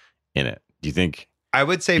right in it. Do you think... I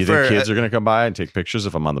would say think kids are going to come by and take pictures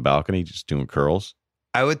if I'm on the balcony just doing curls?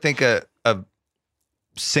 I would think a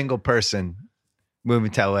single person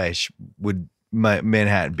moving to LA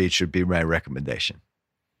Manhattan Beach would be my recommendation.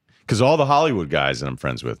 Because all the Hollywood guys that I'm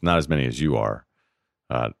friends with, not as many as you are,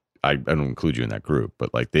 I don't include you in that group,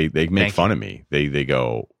 but like they make fun of me. They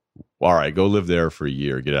go, all right, go live there for a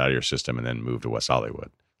year, get it out of your system, and then move to West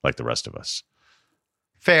Hollywood like the rest of us.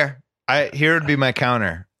 Fair. Here would be my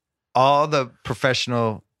counter. All the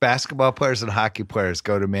professional basketball players and hockey players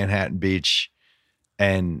go to Manhattan Beach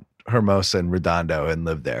and Hermosa and Redondo and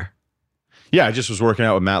live there. Yeah, I just was working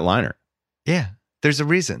out with Matt Leinart. Yeah, there's a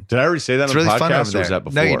reason. Did I already say that on the podcast, or was that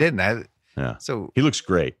before? No, you didn't. Yeah. So he looks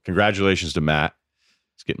great. Congratulations to Matt.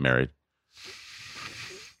 He's getting married.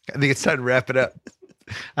 I think it's time to wrap it up.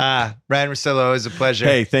 Ryan Russillo, it was a pleasure.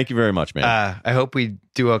 Hey, thank you very much, man. I hope we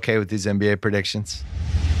do okay with these NBA predictions.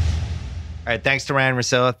 All right, thanks to Ryan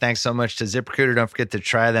Russillo. Thanks so much to ZipRecruiter. Don't forget to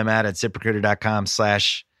try them out at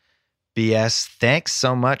ZipRecruiter.com/BS. Thanks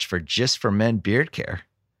so much for Just for Men Beard Care.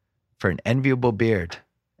 For an enviable beard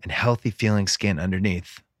and healthy feeling skin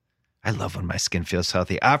underneath. I love when my skin feels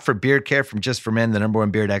healthy. Opt for beard care from Just for Men, the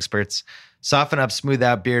 #1 beard experts. Soften up, smooth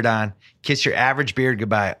out, beard on. Kiss your average beard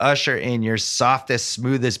goodbye. Usher in your softest,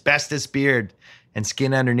 smoothest, bestest beard and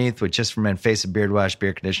skin underneath with Just for Men face and beard wash,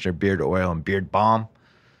 beard conditioner, beard oil, and beard balm.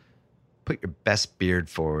 Put your best beard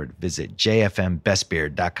forward. Visit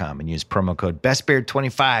jfmbestbeard.com and use promo code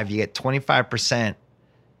bestbeard25. You get 25%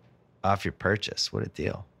 off your purchase. What a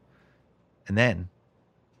deal. And then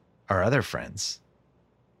our other friends.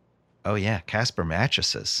 Oh, yeah, Casper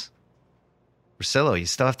mattresses. Russillo, you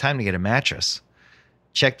still have time to get a mattress.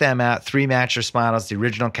 Check them out. 3 mattress models, the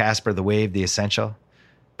original Casper, the Wave, the Essential.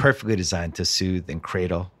 Perfectly designed to soothe and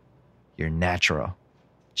cradle your natural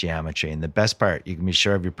geometry. And the best part, you can be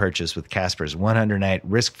sure of your purchase with Casper's 100-night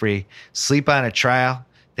risk-free sleep on a trial.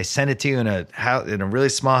 They send it to you in a really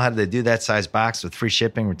small, how do they do that size box with free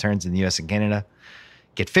shipping, returns in the U.S. and Canada.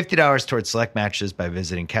 Get $50 towards select mattresses by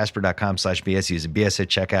visiting Casper.com/BS. Use a BS at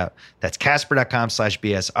checkout. That's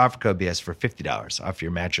Casper.com/BS. Offer code BS for $50 off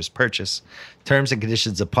your mattress purchase. Terms and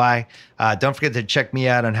conditions apply. Don't forget to check me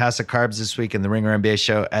out on House of Carbs this week and the Ringer NBA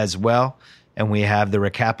show as well. And we have the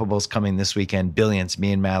Recapables coming this weekend. Billions,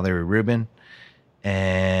 me and Mallory Rubin.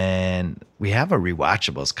 And we have a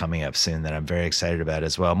Rewatchables coming up soon that I'm very excited about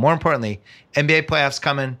as well. More importantly, NBA playoffs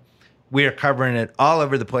coming. We are covering it all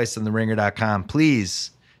over the place on theringer.com.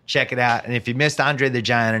 Please check it out. And if you missed Andre the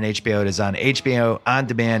Giant on HBO, it is on HBO On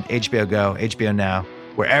Demand, HBO Go, HBO Now,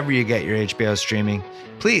 wherever you get your HBO streaming.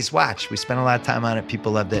 Please watch. We spent a lot of time on it.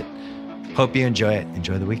 People loved it. Hope you enjoy it.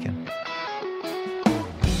 Enjoy the weekend.